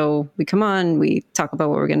writing. So we come on, we talk about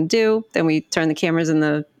what we're going to do, then we turn the cameras and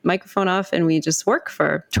the microphone off, and we just work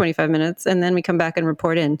for 25 minutes, and then we come back and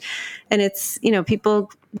report in. And it's people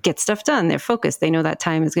get stuff done. They're focused. They know that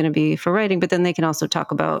time is going to be for writing, but then they can also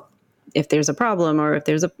talk about if there's a problem or if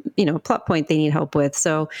there's a plot point they need help with.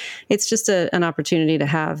 So it's just an opportunity to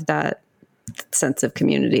have that sense of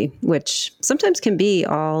community, which sometimes can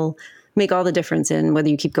make all the difference in whether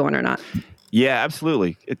you keep going or not. Yeah,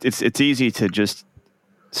 absolutely. It's easy to just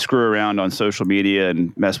screw around on social media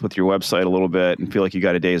and mess with your website a little bit and feel like you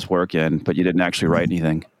got a day's work in, but you didn't actually write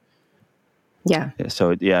anything. Yeah.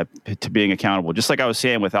 So to being accountable, just like I was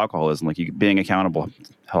saying with alcoholism, like being accountable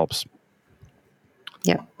helps.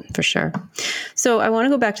 Yeah, for sure. So I want to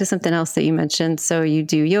go back to something else that you mentioned. So you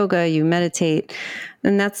do yoga, you meditate,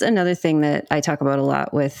 and that's another thing that I talk about a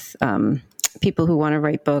lot with people who want to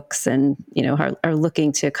write books and are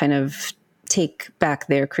looking to kind of take back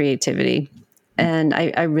their creativity. And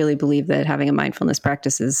I really believe that having a mindfulness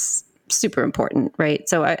practice is super important, right?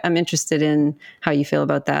 So I'm interested in how you feel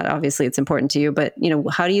about that. Obviously, it's important to you, but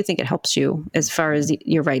how do you think it helps you as far as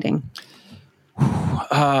your writing?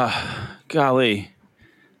 Golly,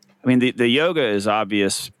 I mean, the yoga is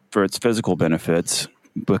obvious for its physical benefits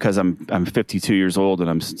because I'm 52 years old and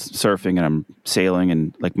I'm surfing and I'm sailing,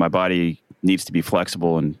 and like my body needs to be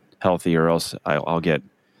flexible and healthy, or else I'll get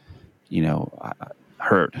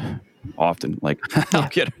hurt often. Like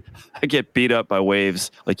I get beat up by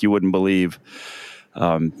waves like you wouldn't believe.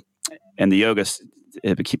 And the yoga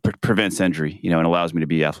prevents injury, and allows me to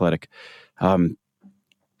be athletic.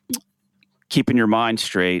 Keeping your mind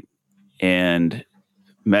straight and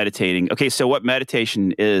meditating. Okay, so what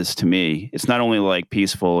meditation is to me, it's not only like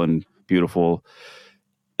peaceful and beautiful,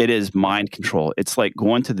 it is mind control. It's like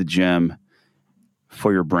going to the gym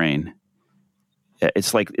for your brain.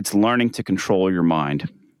 It's like it's learning to control your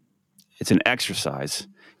mind. It's an exercise.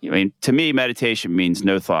 To me, meditation means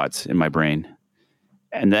no thoughts in my brain.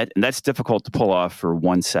 And that's difficult to pull off for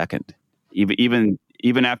 1 second. Even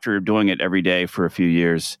after doing it every day for a few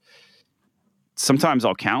years, sometimes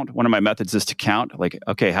I'll count. One of my methods is to count. Like,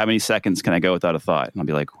 okay, how many seconds can I go without a thought? And I'll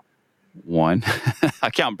be like, 1. I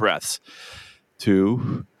count breaths.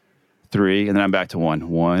 2, 3, and then I'm back to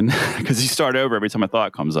 1. Because you start over every time a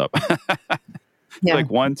thought comes up. Yeah. Like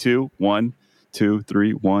 1, 2, 1, 2,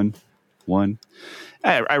 3, 1, 1.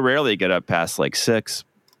 I rarely get up past like 6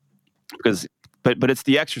 because, but it's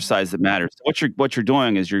the exercise that matters. What you're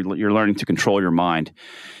doing is you're learning to control your mind,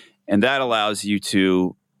 and that allows you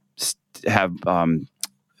to have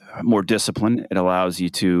more discipline. It allows you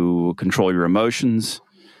to control your emotions.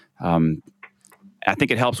 I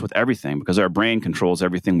think it helps with everything because our brain controls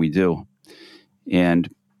everything we do. And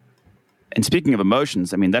speaking of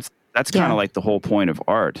emotions, I mean, that's kind of like the whole point of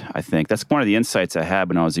art, I think. That's one of the insights I had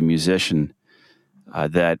when I was a musician,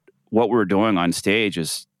 that what we're doing on stage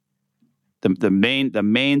is the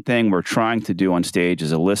main thing we're trying to do on stage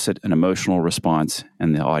is elicit an emotional response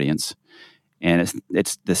in the audience. And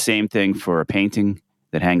it's the same thing for a painting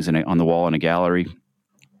that hangs on the wall in a gallery.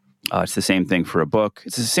 It's the same thing for a book.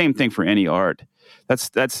 It's the same thing for any art.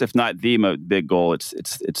 That's if not the big goal,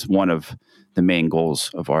 it's one of the main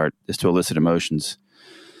goals of art is to elicit emotions.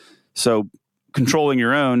 So controlling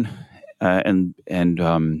your own and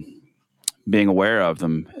being aware of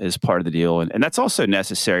them is part of the deal, and that's also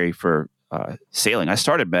necessary for sailing. I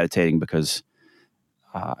started meditating because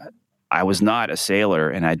I was not a sailor,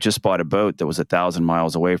 and I just bought a boat that was 1,000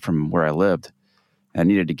 miles away from where I lived. I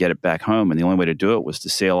needed to get it back home, and the only way to do it was to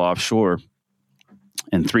sail offshore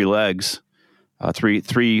in 3 legs,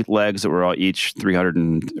 three legs that were all each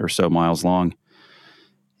 300 or so miles long.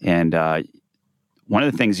 And one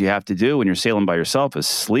of the things you have to do when you're sailing by yourself is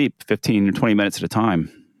sleep 15 or 20 minutes at a time.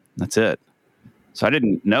 That's it. So I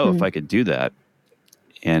didn't know if I could do that,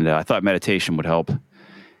 and I thought meditation would help.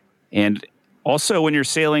 And also, when you're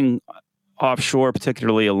sailing offshore,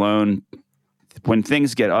 particularly alone, when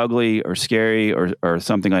things get ugly or scary or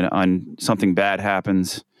something bad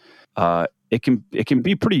happens, it can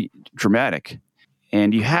be pretty dramatic,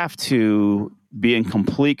 and you have to be in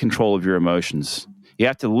complete control of your emotions. You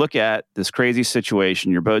have to look at this crazy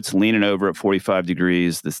situation. Your boat's leaning over at 45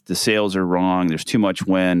 degrees. The sails are wrong. There's too much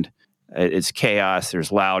wind. It's chaos.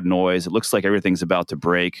 There's loud noise. It looks like everything's about to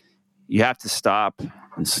break. You have to stop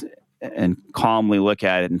and calmly look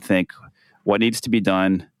at it and think, what needs to be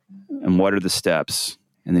done and what are the steps?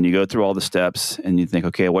 And then you go through all the steps and you think,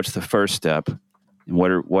 okay, what's the first step? And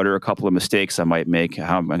what are a couple of mistakes I might make?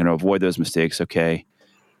 How am I going to avoid those mistakes? Okay.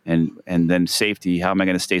 And then safety, how am I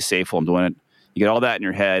going to stay safe while I'm doing it? You get all that in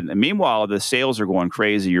your head. And meanwhile, the sails are going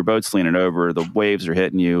crazy. Your boat's leaning over. The waves are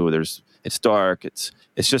hitting you. It's dark. It's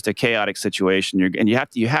just a chaotic situation. You have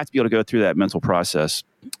to be able to go through that mental process.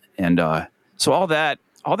 And so all that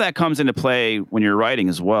comes into play when you're writing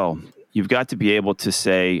as well. You've got to be able to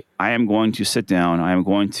say, I am going to sit down. I am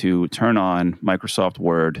going to turn on Microsoft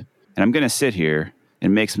Word, and I'm going to sit here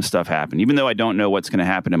and make some stuff happen. Even though I don't know what's going to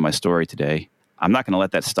happen in my story today, I'm not going to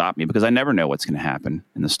let that stop me, because I never know what's going to happen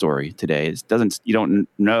in the story today. You don't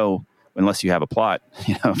know unless you have a plot.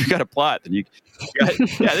 If you got a plot, then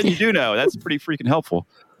then you do know. That's pretty freaking helpful.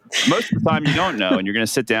 Most of the time you don't know, and you're going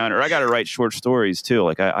to sit down. Or I got to write short stories too.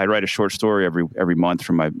 Like I write a short story every month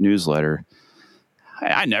for my newsletter.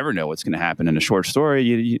 I never know what's going to happen in a short story.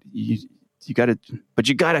 You got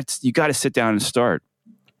to sit down and start.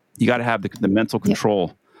 You got to have the mental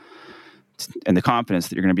control and the confidence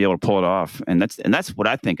that you're going to be able to pull it off. And that's what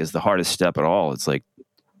I think is the hardest step at all. It's like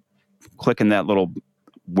clicking that little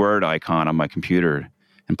Word icon on my computer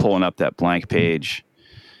and pulling up that blank page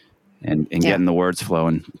and getting the words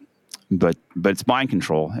flowing. But it's mind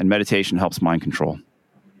control, and meditation helps mind control,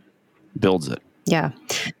 builds it. Yeah.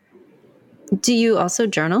 Do you also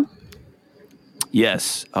journal?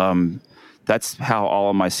 Yes. That's how all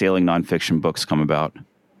of my sailing nonfiction books come about.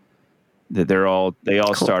 That they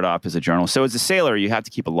all cool. Start off as a journal. So as a sailor, you have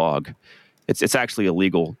to keep a log. It's actually a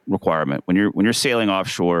legal requirement. When you're sailing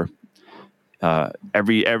offshore,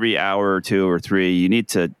 every hour or 2 or 3, you need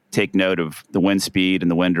to take note of the wind speed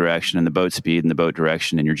and the wind direction and the boat speed and the boat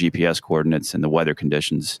direction and your GPS coordinates and the weather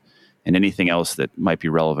conditions and anything else that might be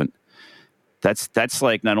relevant. That's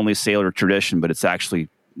like not only sailor tradition, but it's actually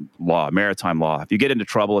law, maritime law. If you get into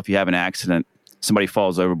trouble, if you have an accident, somebody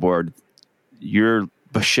falls overboard, your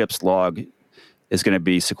ship's log is going to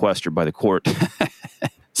be sequestered by the court.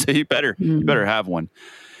 So you better have one.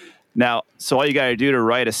 Now, so all you got to do to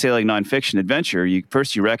write a sailing nonfiction adventure, you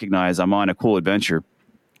recognize I'm on a cool adventure.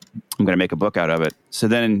 I'm going to make a book out of it. So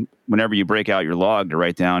then whenever you break out your log to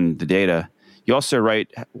write down the data, you also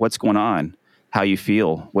write what's going on, how you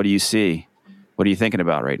feel, what do you see, what are you thinking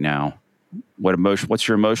about right now, what's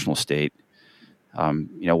your emotional state?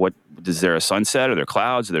 What is there a sunset? Are there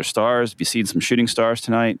clouds? Are there stars? Have you seen some shooting stars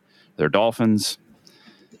tonight? Are there dolphins?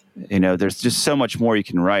 There's just so much more you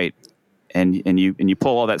can write, and you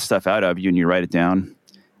pull all that stuff out of you and you write it down,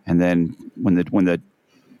 and then when the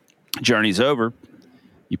journey's over,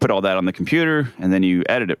 you put all that on the computer and then you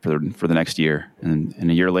edit it for the next year, and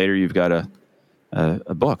a year later you've got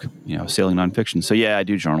a book, sailing nonfiction. So yeah, I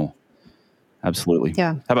do journal, absolutely.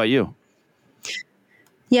 Yeah. How about you?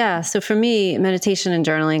 Yeah. So for me, meditation and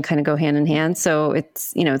journaling kind of go hand in hand. So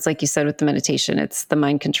it's, it's like you said with the meditation, it's the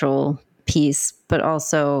mind control piece, but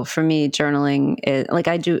also for me, journaling is like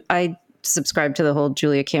I subscribe to the whole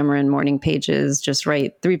Julia Cameron morning pages, just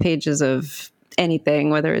write 3 pages of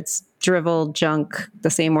anything, whether it's drivel, junk, the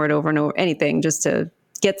same word over and over, anything, just to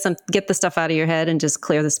get the stuff out of your head and just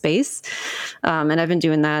clear the space. And I've been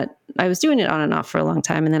doing that. I was doing it on and off for a long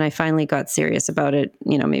time. And then I finally got serious about it,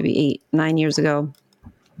 maybe 8-9 years ago.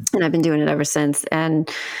 And I've been doing it ever since. And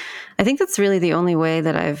I think that's really the only way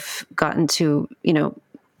that I've gotten to,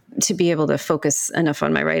 to be able to focus enough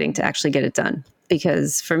on my writing to actually get it done.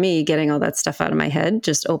 Because for me, getting all that stuff out of my head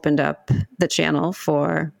just opened up the channel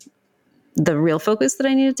for the real focus that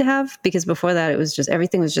I needed to have. Because before that, it was just,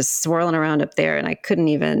 everything was just swirling around up there and I couldn't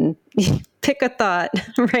even pick a thought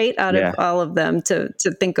right out of all of them to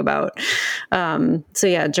think about. So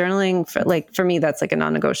yeah, journaling for me, that's like a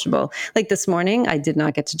non-negotiable. Like this morning, I did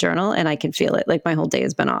not get to journal and I can feel it. Like my whole day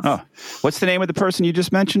has been off. Oh, what's the name of the person you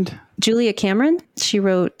just mentioned? Julia Cameron. She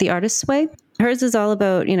wrote The Artist's Way. Hers is all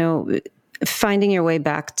about, finding your way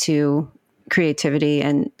back to creativity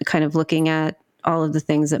and kind of looking at all of the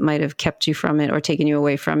things that might have kept you from it or taken you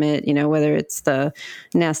away from it, whether it's the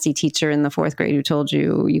nasty teacher in the 4th grade who told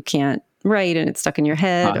you can't write and it's stuck in your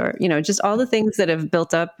head or, just all the things that have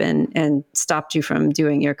built up and stopped you from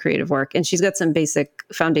doing your creative work. And she's got some basic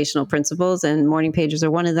foundational principles, and morning pages are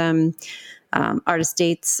one of them. Artist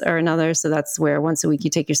dates are another. So that's where once a week you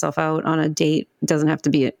take yourself out on a date. It doesn't have to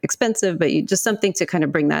be expensive, but just something to kind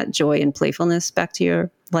of bring that joy and playfulness back to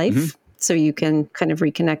your life. Mm-hmm. So you can kind of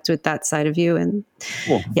reconnect with that side of you. And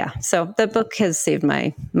cool. Yeah, so that book has saved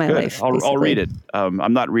my life. I'll read it.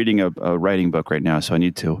 I'm not reading a writing book right now, so I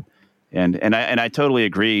need to. And I totally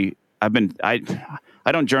agree. I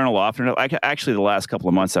don't journal often. Actually, the last couple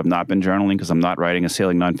of months I've not been journaling because I'm not writing a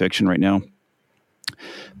sailing nonfiction right now.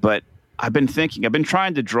 But I've been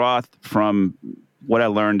trying to draw from what I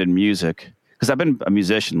learned in music, because I've been a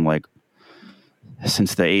musician like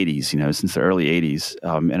since the 80s, since the early 80s.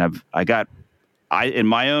 And in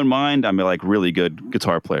my own mind, I'm a like really good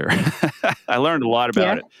guitar player. I learned a lot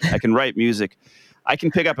about it. I can write music. I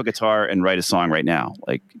can pick up a guitar and write a song right now.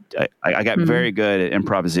 Like I got very good at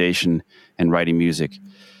improvisation and writing music.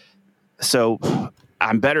 So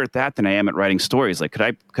I'm better at that than I am at writing stories. Like,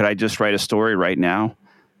 could I just write a story right now?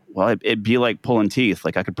 Well, it'd be like pulling teeth.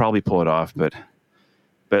 Like I could probably pull it off, but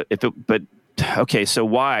okay. So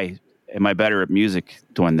why am I better at music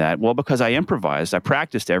doing that? Well, because I improvised. I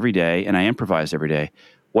practiced every day and I improvised every day.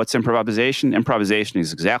 What's improvisation? Improvisation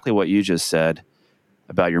is exactly what you just said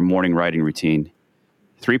about your morning writing routine.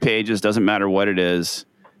 3 pages, doesn't matter what it is.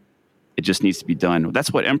 It just needs to be done.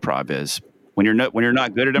 That's what improv is. When you're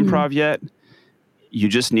not good at improv yet, you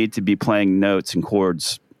just need to be playing notes and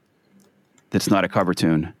chords. That's not a cover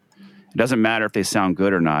tune. It doesn't matter if they sound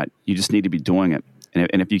good or not. You just need to be doing it.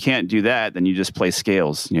 And if you can't do that, then you just play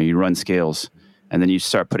scales. You run scales, and then you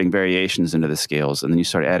start putting variations into the scales, and then you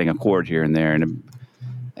start adding a chord here and there, and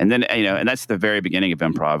then and that's the very beginning of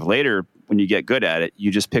improv. Later, when you get good at it, you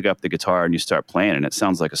just pick up the guitar and you start playing, and it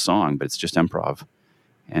sounds like a song, but it's just improv.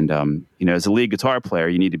 And as a lead guitar player,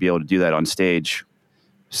 you need to be able to do that on stage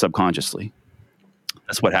subconsciously.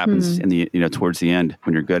 That's what happens in the towards the end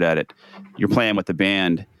when you're good at it. You're playing with the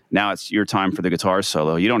band. Now it's your time for the guitar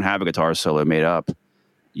solo. You don't have a guitar solo made up.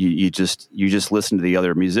 You just listen to the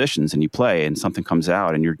other musicians and you play, and something comes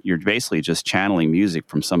out, and you're basically just channeling music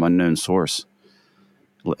from some unknown source,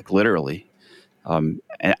 literally. And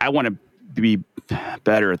I want to be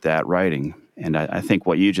better at that writing. And I think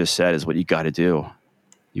what you just said is what you got to do.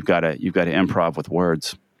 You've got to improv with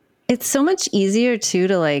words. It's so much easier too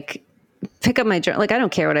to like pick up my journal. Like I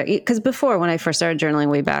don't care because before, when I first started journaling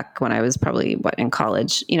way back when I was probably in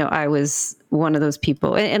college, I was one of those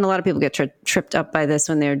people, and a lot of people get tripped up by this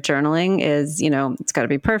when they're journaling is, it's got to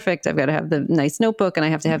be perfect. I've got to have the nice notebook, and I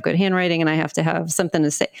have to have good handwriting, and I have to have something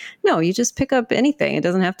to say. No, you just pick up anything. It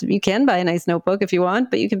doesn't have to, you can buy a nice notebook if you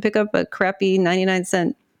want, but you can pick up a crappy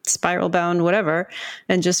 99-cent spiral bound, whatever,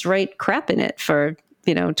 and just write crap in it for,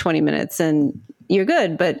 20 minutes and you're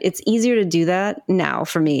good. But it's easier to do that now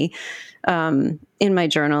for me in my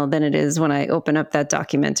journal than it is when I open up that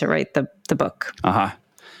document to write the book. Uh-huh.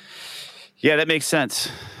 Yeah, that makes sense.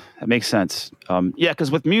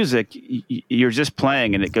 Because with music, you're just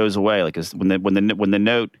playing and it goes away. Like when the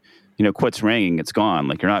note, quits ringing, it's gone.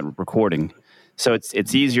 Like you're not recording. So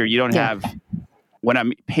it's easier. You don't have, when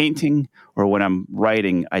I'm painting or when I'm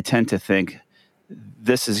writing, I tend to think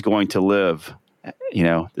this is going to live.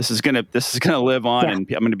 This is gonna live on, and I'm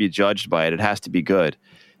going to be judged by it. It has to be good.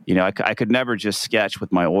 I could never just sketch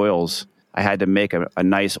with my oils. I had to make a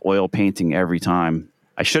nice oil painting every time.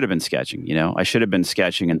 I should have been sketching, I should have been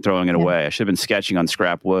sketching and throwing it away. I should have been sketching on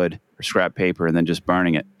scrap wood or scrap paper and then just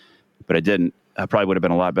burning it. But I didn't. I probably would have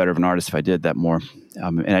been a lot better of an artist if I did that more.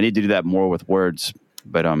 And I need to do that more with words.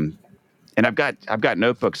 But and I've got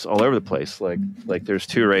notebooks all over the place. Like there's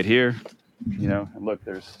 2 right here. And look,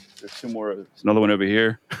 there's 2 more. There's another one over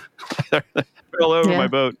here. They're all over my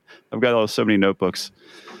boat. I've got so many notebooks.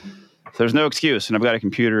 So there's no excuse, and I've got a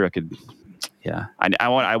computer. I could,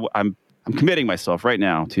 I'm committing myself right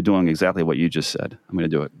now to doing exactly what you just said. I'm going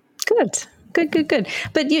to do it. Good.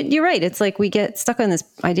 But you're right. It's like we get stuck on this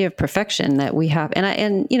idea of perfection that we have. And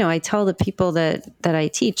I tell the people that I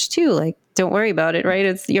teach too, like, don't worry about it, right?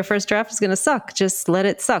 It's your first draft is going to suck. Just let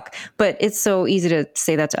it suck. But it's so easy to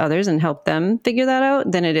say that to others and help them figure that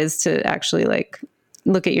out than it is to actually like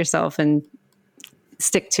look at yourself and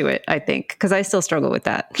stick to it, I think, because I still struggle with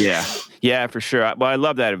that. Yeah, for sure. Well, I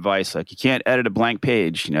love that advice. Like you can't edit a blank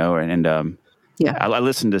page, I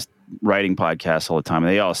listen to writing podcasts all the time,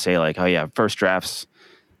 and they all say like, oh yeah, first drafts,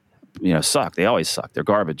 suck. They always suck. They're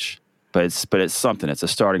garbage. But it's something. It's a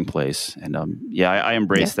starting place, and I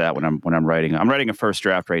embrace that when I'm writing. I'm writing a first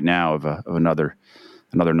draft right now of another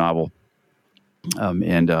novel,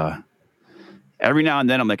 and every now and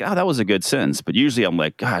then I'm like, oh, that was a good sentence. But usually I'm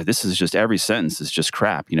like, God, this is just every sentence is just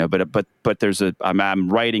crap, But there's I'm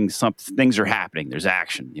writing something. Things are happening. There's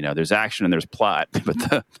action, There's action and there's plot.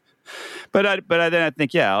 But then I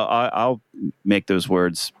think, I'll make those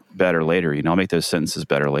words better later. I'll make those sentences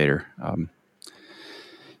better later.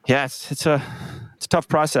 It's a tough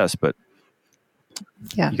process, but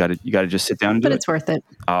you got to just sit down and do it. But it's worth it.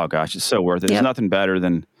 Oh gosh, it's so worth it. There's nothing better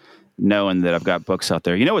than knowing that I've got books out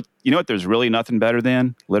there. You know what there's really nothing better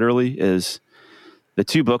than, literally, is the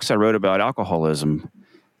 2 books I wrote about alcoholism.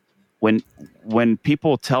 When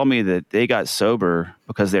people tell me that they got sober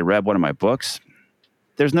because they read one of my books,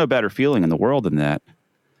 there's no better feeling in the world than that.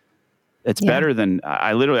 It's better than,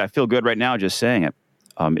 I feel good right now just saying it.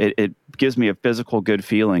 It gives me a physical good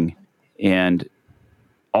feeling, and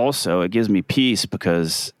also it gives me peace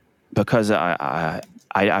because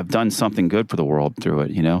I've done something good for the world through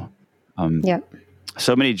it, Yeah.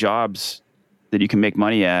 So many jobs that you can make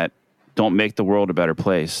money at don't make the world a better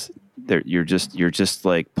place. You're just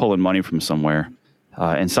like pulling money from somewhere.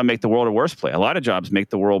 And some make the world a worse place. A lot of jobs make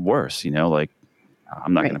the world worse, like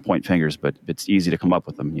I'm not going to point fingers, but it's easy to come up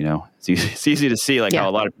with them, It's easy to see like how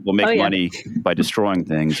a lot of people make money by destroying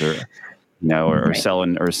things or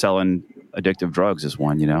selling addictive drugs is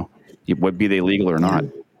one, be they legal or not.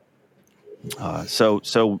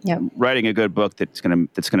 So writing a good book that's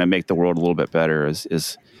gonna make the world a little bit better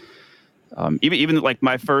is even like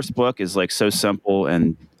my first book is like so simple,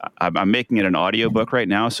 and I'm making it an audio book right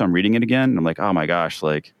now, so I'm reading it again. And I'm like, oh my gosh,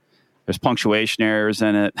 like there's punctuation errors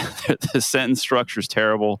in it. The sentence structure is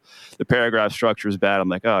terrible. The paragraph structure is bad. I'm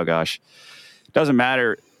like, oh gosh, it doesn't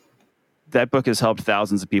matter. That book has helped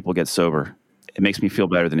thousands of people get sober. It makes me feel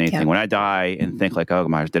better than anything. When I die and think like, oh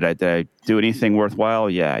my gosh, did I do anything worthwhile?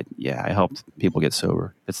 Yeah, I helped people get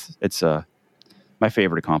sober. It's my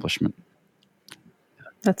favorite accomplishment.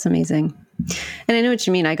 That's amazing. And I know what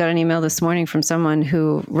you mean. I got an email this morning from someone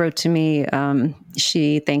who wrote to me.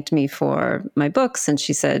 She thanked me for my books, and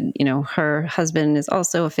she said, her husband is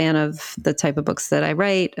also a fan of the type of books that I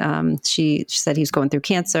write. She said he's going through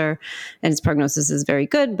cancer, and his prognosis is very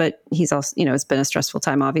good, but he's also, it's been a stressful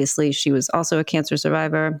time. Obviously, she was also a cancer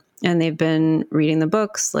survivor, and they've been reading the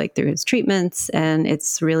books like through his treatments, and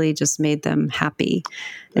it's really just made them happy.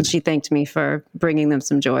 And she thanked me for bringing them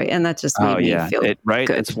some joy, and that just made me feel good.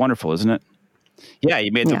 It's wonderful, isn't it? Yeah,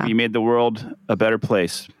 you made the world a better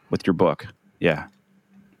place with your book. Yeah,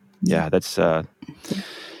 that's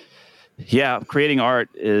creating art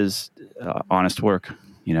is honest work.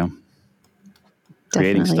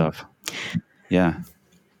 Creating stuff. Yeah.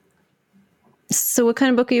 So, what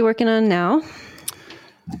kind of book are you working on now?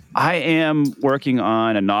 I am working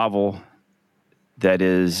on a novel that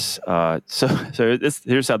is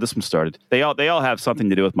here's how this one started. They all have something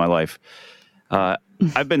to do with my life.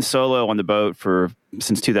 I've been solo on the boat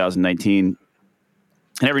since 2019,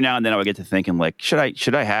 and every now and then I would get to thinking like, should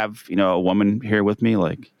I have a woman here with me?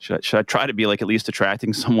 Like, should I try to be like at least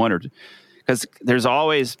attracting someone, or because there's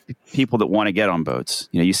always people that want to get on boats.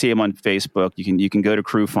 You see them on Facebook. You can go to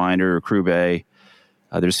Crew Finder or Crew Bay.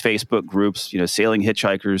 There's Facebook groups, sailing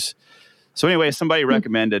hitchhikers. So anyway, somebody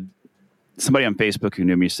recommended, somebody on Facebook who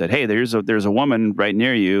knew me said, hey, there's a woman right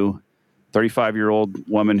near you, 35-year-old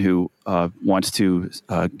woman who wants to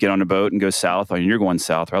get on a boat and go south. You're going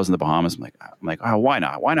south. Or I was in the Bahamas. I'm like, oh, why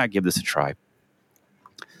not? Why not give this a try?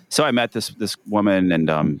 So I met this woman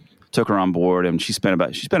and took her on board, and she spent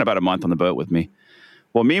about a month on the boat with me.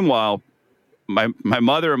 Well, meanwhile, my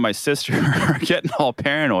mother and my sister are getting all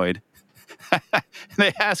paranoid.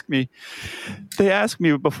 They ask me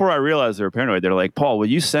before I realized they were paranoid. They're like, Paul, will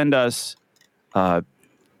you send us a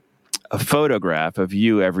photograph of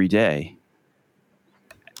you every day?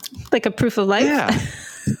 Like a proof of life? Yeah.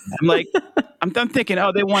 I'm like, I'm thinking,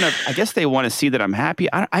 oh, I guess they want to see that I'm happy.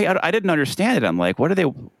 I didn't understand it. I'm like,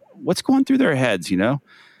 what's going through their heads, I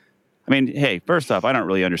mean, hey, first off, I don't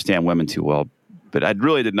really understand women too well, but I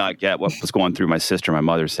really did not get what was going through my sister, my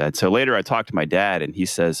mother's head. So later I talked to my dad, and he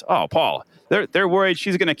says, oh, Paul, they're worried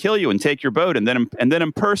she's going to kill you and take your boat and then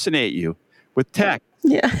impersonate you with tech.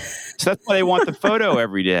 Yeah. So that's why they want the photo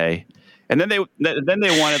every day. And then they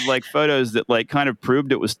wanted like photos that like kind of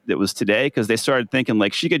proved it was today, because they started thinking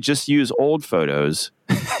like she could just use old photos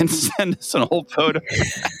and send us an old photo.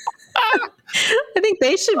 I think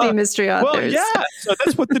they should be mystery authors. Well, yeah. So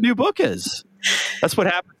that's what the new book is. That's what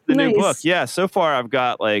happened to the new book. Yeah. So far, I've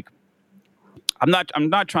got like, I'm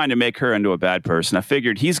not trying to make her into a bad person. I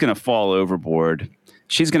figured he's going to fall overboard.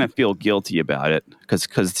 She's going to feel guilty about it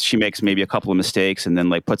because she makes maybe a couple of mistakes and then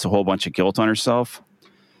like puts a whole bunch of guilt on herself.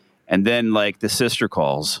 And then like the sister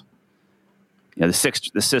calls, the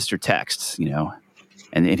sister texts,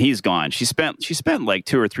 and he's gone. She spent like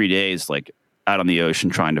 2 or 3 days like out on the ocean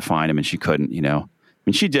trying to find him, and she couldn't, I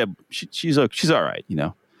mean, she did. She's all right,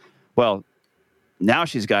 Well, now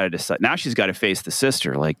she's got to decide. Now she's got to face the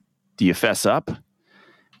sister. Like, do you fess up?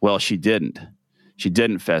 Well, she didn't. She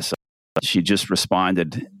didn't fess up. She just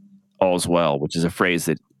responded, "All's well," which is a phrase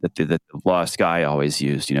that the lost guy always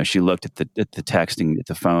used. She looked at the texting at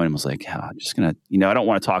the phone and was like, oh, I'm just gonna, I don't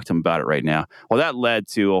want to talk to him about it right now. Well, that led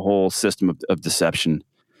to a whole system of deception,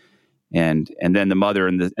 and then the mother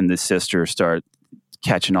and the sister start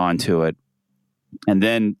catching on to it, and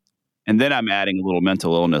then I'm adding a little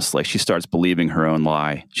mental illness. Like she starts believing her own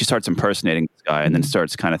lie. She starts impersonating this guy, and then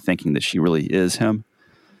starts kind of thinking that she really is him.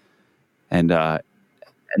 And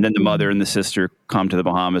And then the mother and the sister come to the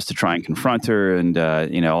Bahamas to try and confront her, and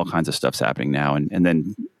all kinds of stuff's happening now. And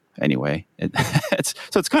then anyway,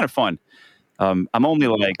 it's kind of fun. I'm only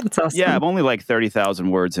like That's awesome. I'm only like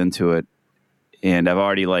 30,000 words into it, and I'm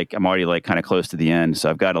already kind of close to the end. So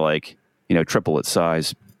I've got to triple its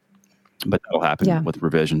size, but that'll happen with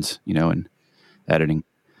revisions, and editing.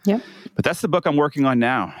 Yeah. But that's the book I'm working on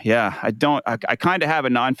now. Yeah. I kind of have a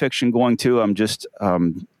nonfiction going too.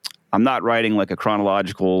 I'm not writing like a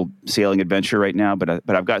chronological sailing adventure right now, but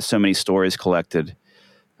I've got so many stories collected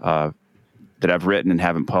that I've written and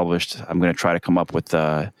haven't published. I'm going to try to come up with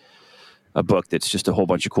a book that's just a whole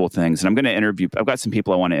bunch of cool things. And I'm going to interview. I've got some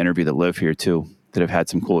people I want to interview that live here too, that have had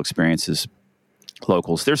some cool experiences.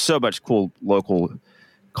 Locals. There's so much cool local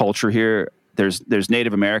culture here. There's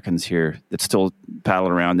Native Americans here that still paddle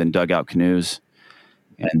around in dugout canoes,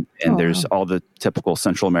 and there's all the typical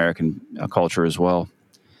Central American culture as well.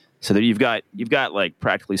 So that you've got like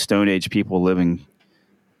practically Stone Age people living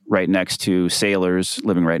right next to sailors,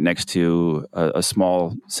 living right next to a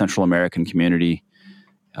small Central American community.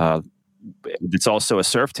 It's also a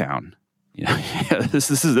surf town.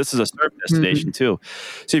 This is a surf destination too.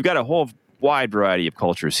 So you've got a whole wide variety of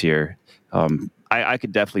cultures here. I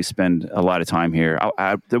could definitely spend a lot of time here.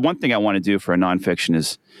 The one thing I want to do for a nonfiction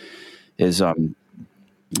is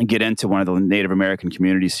get into one of the Native American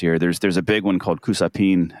communities here. There's a big one called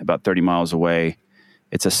Kusapin, about 30 miles away.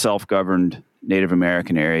 It's a self-governed Native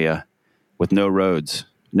American area with no roads,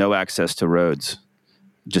 no access to roads,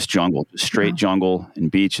 just jungle, just straight jungle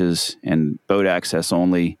and beaches and boat access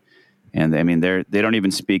only. And I mean, they don't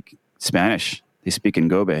even speak Spanish. They speak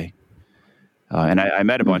Ngobe. And I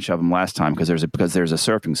met a bunch of them last time because there's a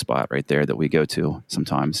surfing spot right there that we go to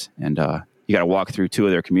sometimes. And you got to walk through two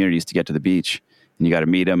of their communities to get to the beach. And you got to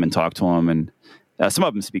meet them and talk to them. And some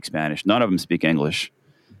of them speak Spanish. None of them speak English.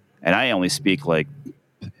 And I only speak like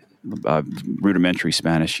rudimentary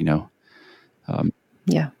Spanish,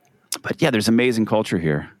 But there's amazing culture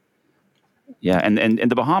here. Yeah, and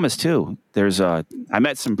the Bahamas too. I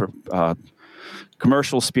met some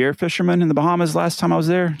commercial spear fishermen in the Bahamas last time I was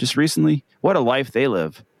there, just recently. What a life they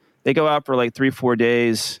live. They go out for like 3-4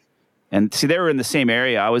 days. And see, they were in the same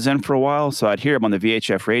area I was in for a while, so I'd hear them on the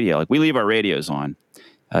VHF radio. Like, we leave our radios on.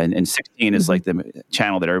 And 16 is like the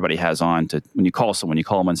channel that everybody has on to, when you call someone, you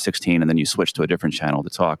call them on 16 and then you switch to a different channel to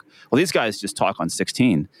talk. Well, these guys just talk on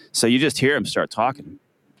 16. So you just hear them start talking.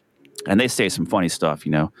 And they say some funny stuff,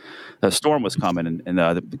 The storm was coming, and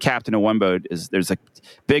the captain of one boat there's a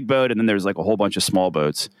big boat, and then there's like a whole bunch of small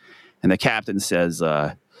boats. And the captain says,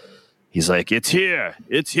 he's like, it's here,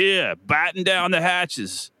 batten down the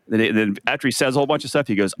hatches. And then after he says a whole bunch of stuff,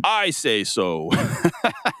 he goes, I say so.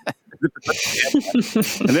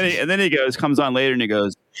 and then he comes on later and he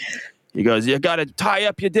goes, you got to tie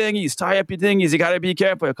up your dinghies. You got to be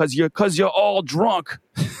careful because you're all drunk.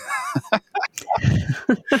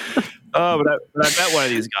 But I met one of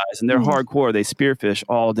these guys, and they're hardcore. They spearfish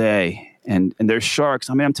all day, and there's sharks.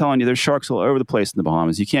 I mean, I'm telling you, there's sharks all over the place in the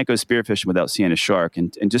Bahamas. You can't go spearfishing without seeing a shark,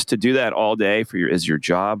 and just to do that all day is your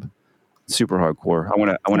job. Super hardcore. I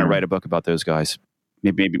want to write a book about those guys.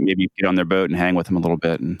 Maybe get on their boat and hang with them a little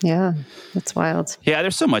bit. And yeah, that's wild. Yeah,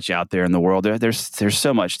 there's so much out there in the world. There's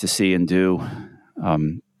so much to see and do,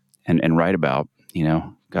 and write about.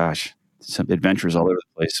 Gosh, some adventures all over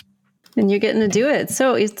the place. And you're getting to do it.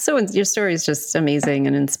 So your story is just amazing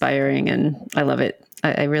and inspiring, and I love it.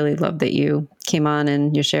 I really love that you came on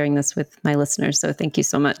and you're sharing this with my listeners. So thank you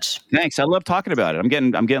so much. Thanks. I love talking about it.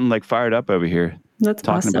 I'm getting like fired up over here. That's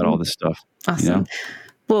talking awesome. about all this stuff. Awesome.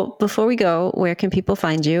 Well, before we go, where can people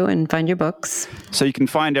find you and find your books? So you can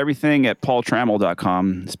find everything at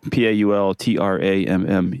paultrammell.com. It's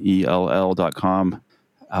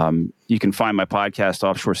PaulTrammell.com. You can find my podcast,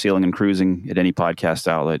 Offshore Sailing and Cruising, at any podcast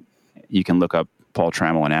outlet. You can look up Paul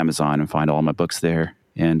Trammell on Amazon and find all my books there.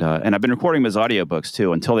 And I've been recording them as audiobooks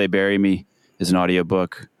too. Until They Bury Me is an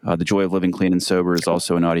audiobook. The Joy of Living Clean and Sober is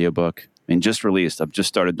also an audiobook. I mean, just released. I've just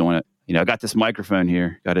started doing it. I got this microphone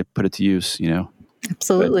here. Got to put it to use,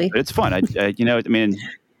 Absolutely. But it's fun.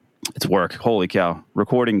 It's work. Holy cow.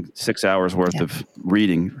 Recording 6 hours worth of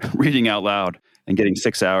reading out loud and getting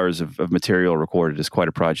 6 hours of material recorded is quite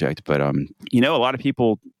a project. But, a lot of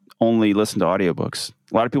people only listen to audiobooks.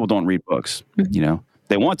 A lot of people don't read books,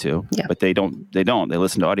 They want to, but they don't. They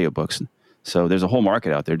listen to audiobooks. So there's a whole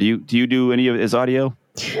market out there. Do you do any of his audio?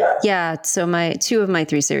 Yeah. So two of my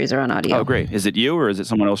 3 series are on audio. Oh, great. Is it you or is it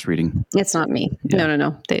someone else reading? It's not me. Yeah.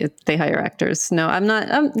 No. They hire actors. No, I'm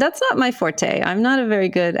not. That's not my forte. I'm not a very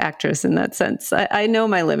good actress in that sense. I know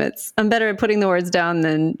my limits. I'm better at putting the words down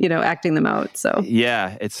than, acting them out. So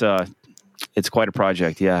yeah, it's quite a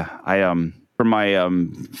project. Yeah. for my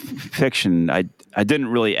fiction, I didn't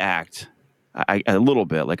really act. A little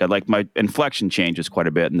bit, like my inflection changes quite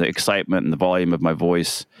a bit, and the excitement and the volume of my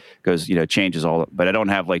voice goes, changes all. But I don't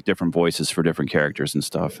have like different voices for different characters and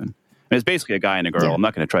stuff. And it's basically a guy and a girl. Yeah. I'm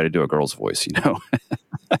not going to try to do a girl's voice,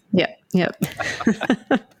 Yeah. Yep.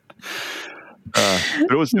 But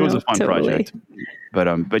it was a fun project.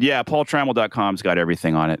 But yeah, paultrammell.com's got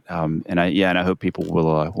everything on it. And I hope people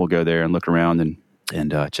will go there and look around and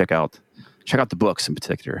check out the books in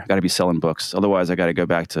particular. Got to be selling books. Otherwise, I got to go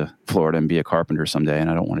back to Florida and be a carpenter someday, and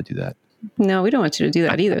I don't want to do that. No, we don't want you to do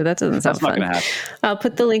that either. That doesn't sound fun. That's not going to happen. I'll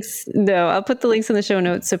put the links in the show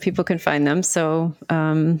notes so people can find them. So,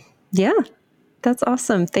 yeah, that's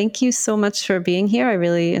awesome. Thank you so much for being here. I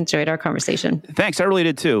really enjoyed our conversation. Thanks. I really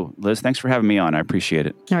did too. Liz, thanks for having me on. I appreciate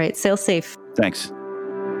it. All right. Sail safe. Thanks.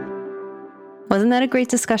 Wasn't that a great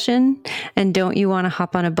discussion? And don't you want to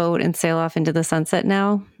hop on a boat and sail off into the sunset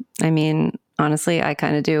now? I mean, honestly, I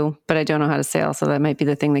kind of do, but I don't know how to sail. So that might be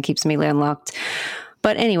the thing that keeps me landlocked.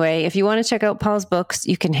 But anyway, if you want to check out Paul's books,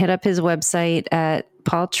 you can hit up his website at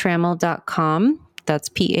paultrammell.com. That's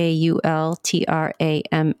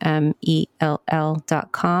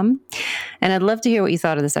PaulTrammell.com. And I'd love to hear what you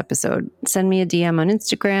thought of this episode. Send me a DM on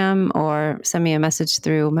Instagram or send me a message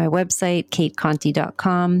through my website,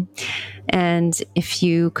 kateconti.com. And if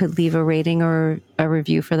you could leave a rating or a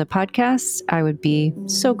review for the podcast, I would be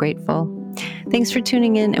so grateful. Thanks for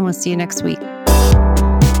tuning in, and we'll see you next week.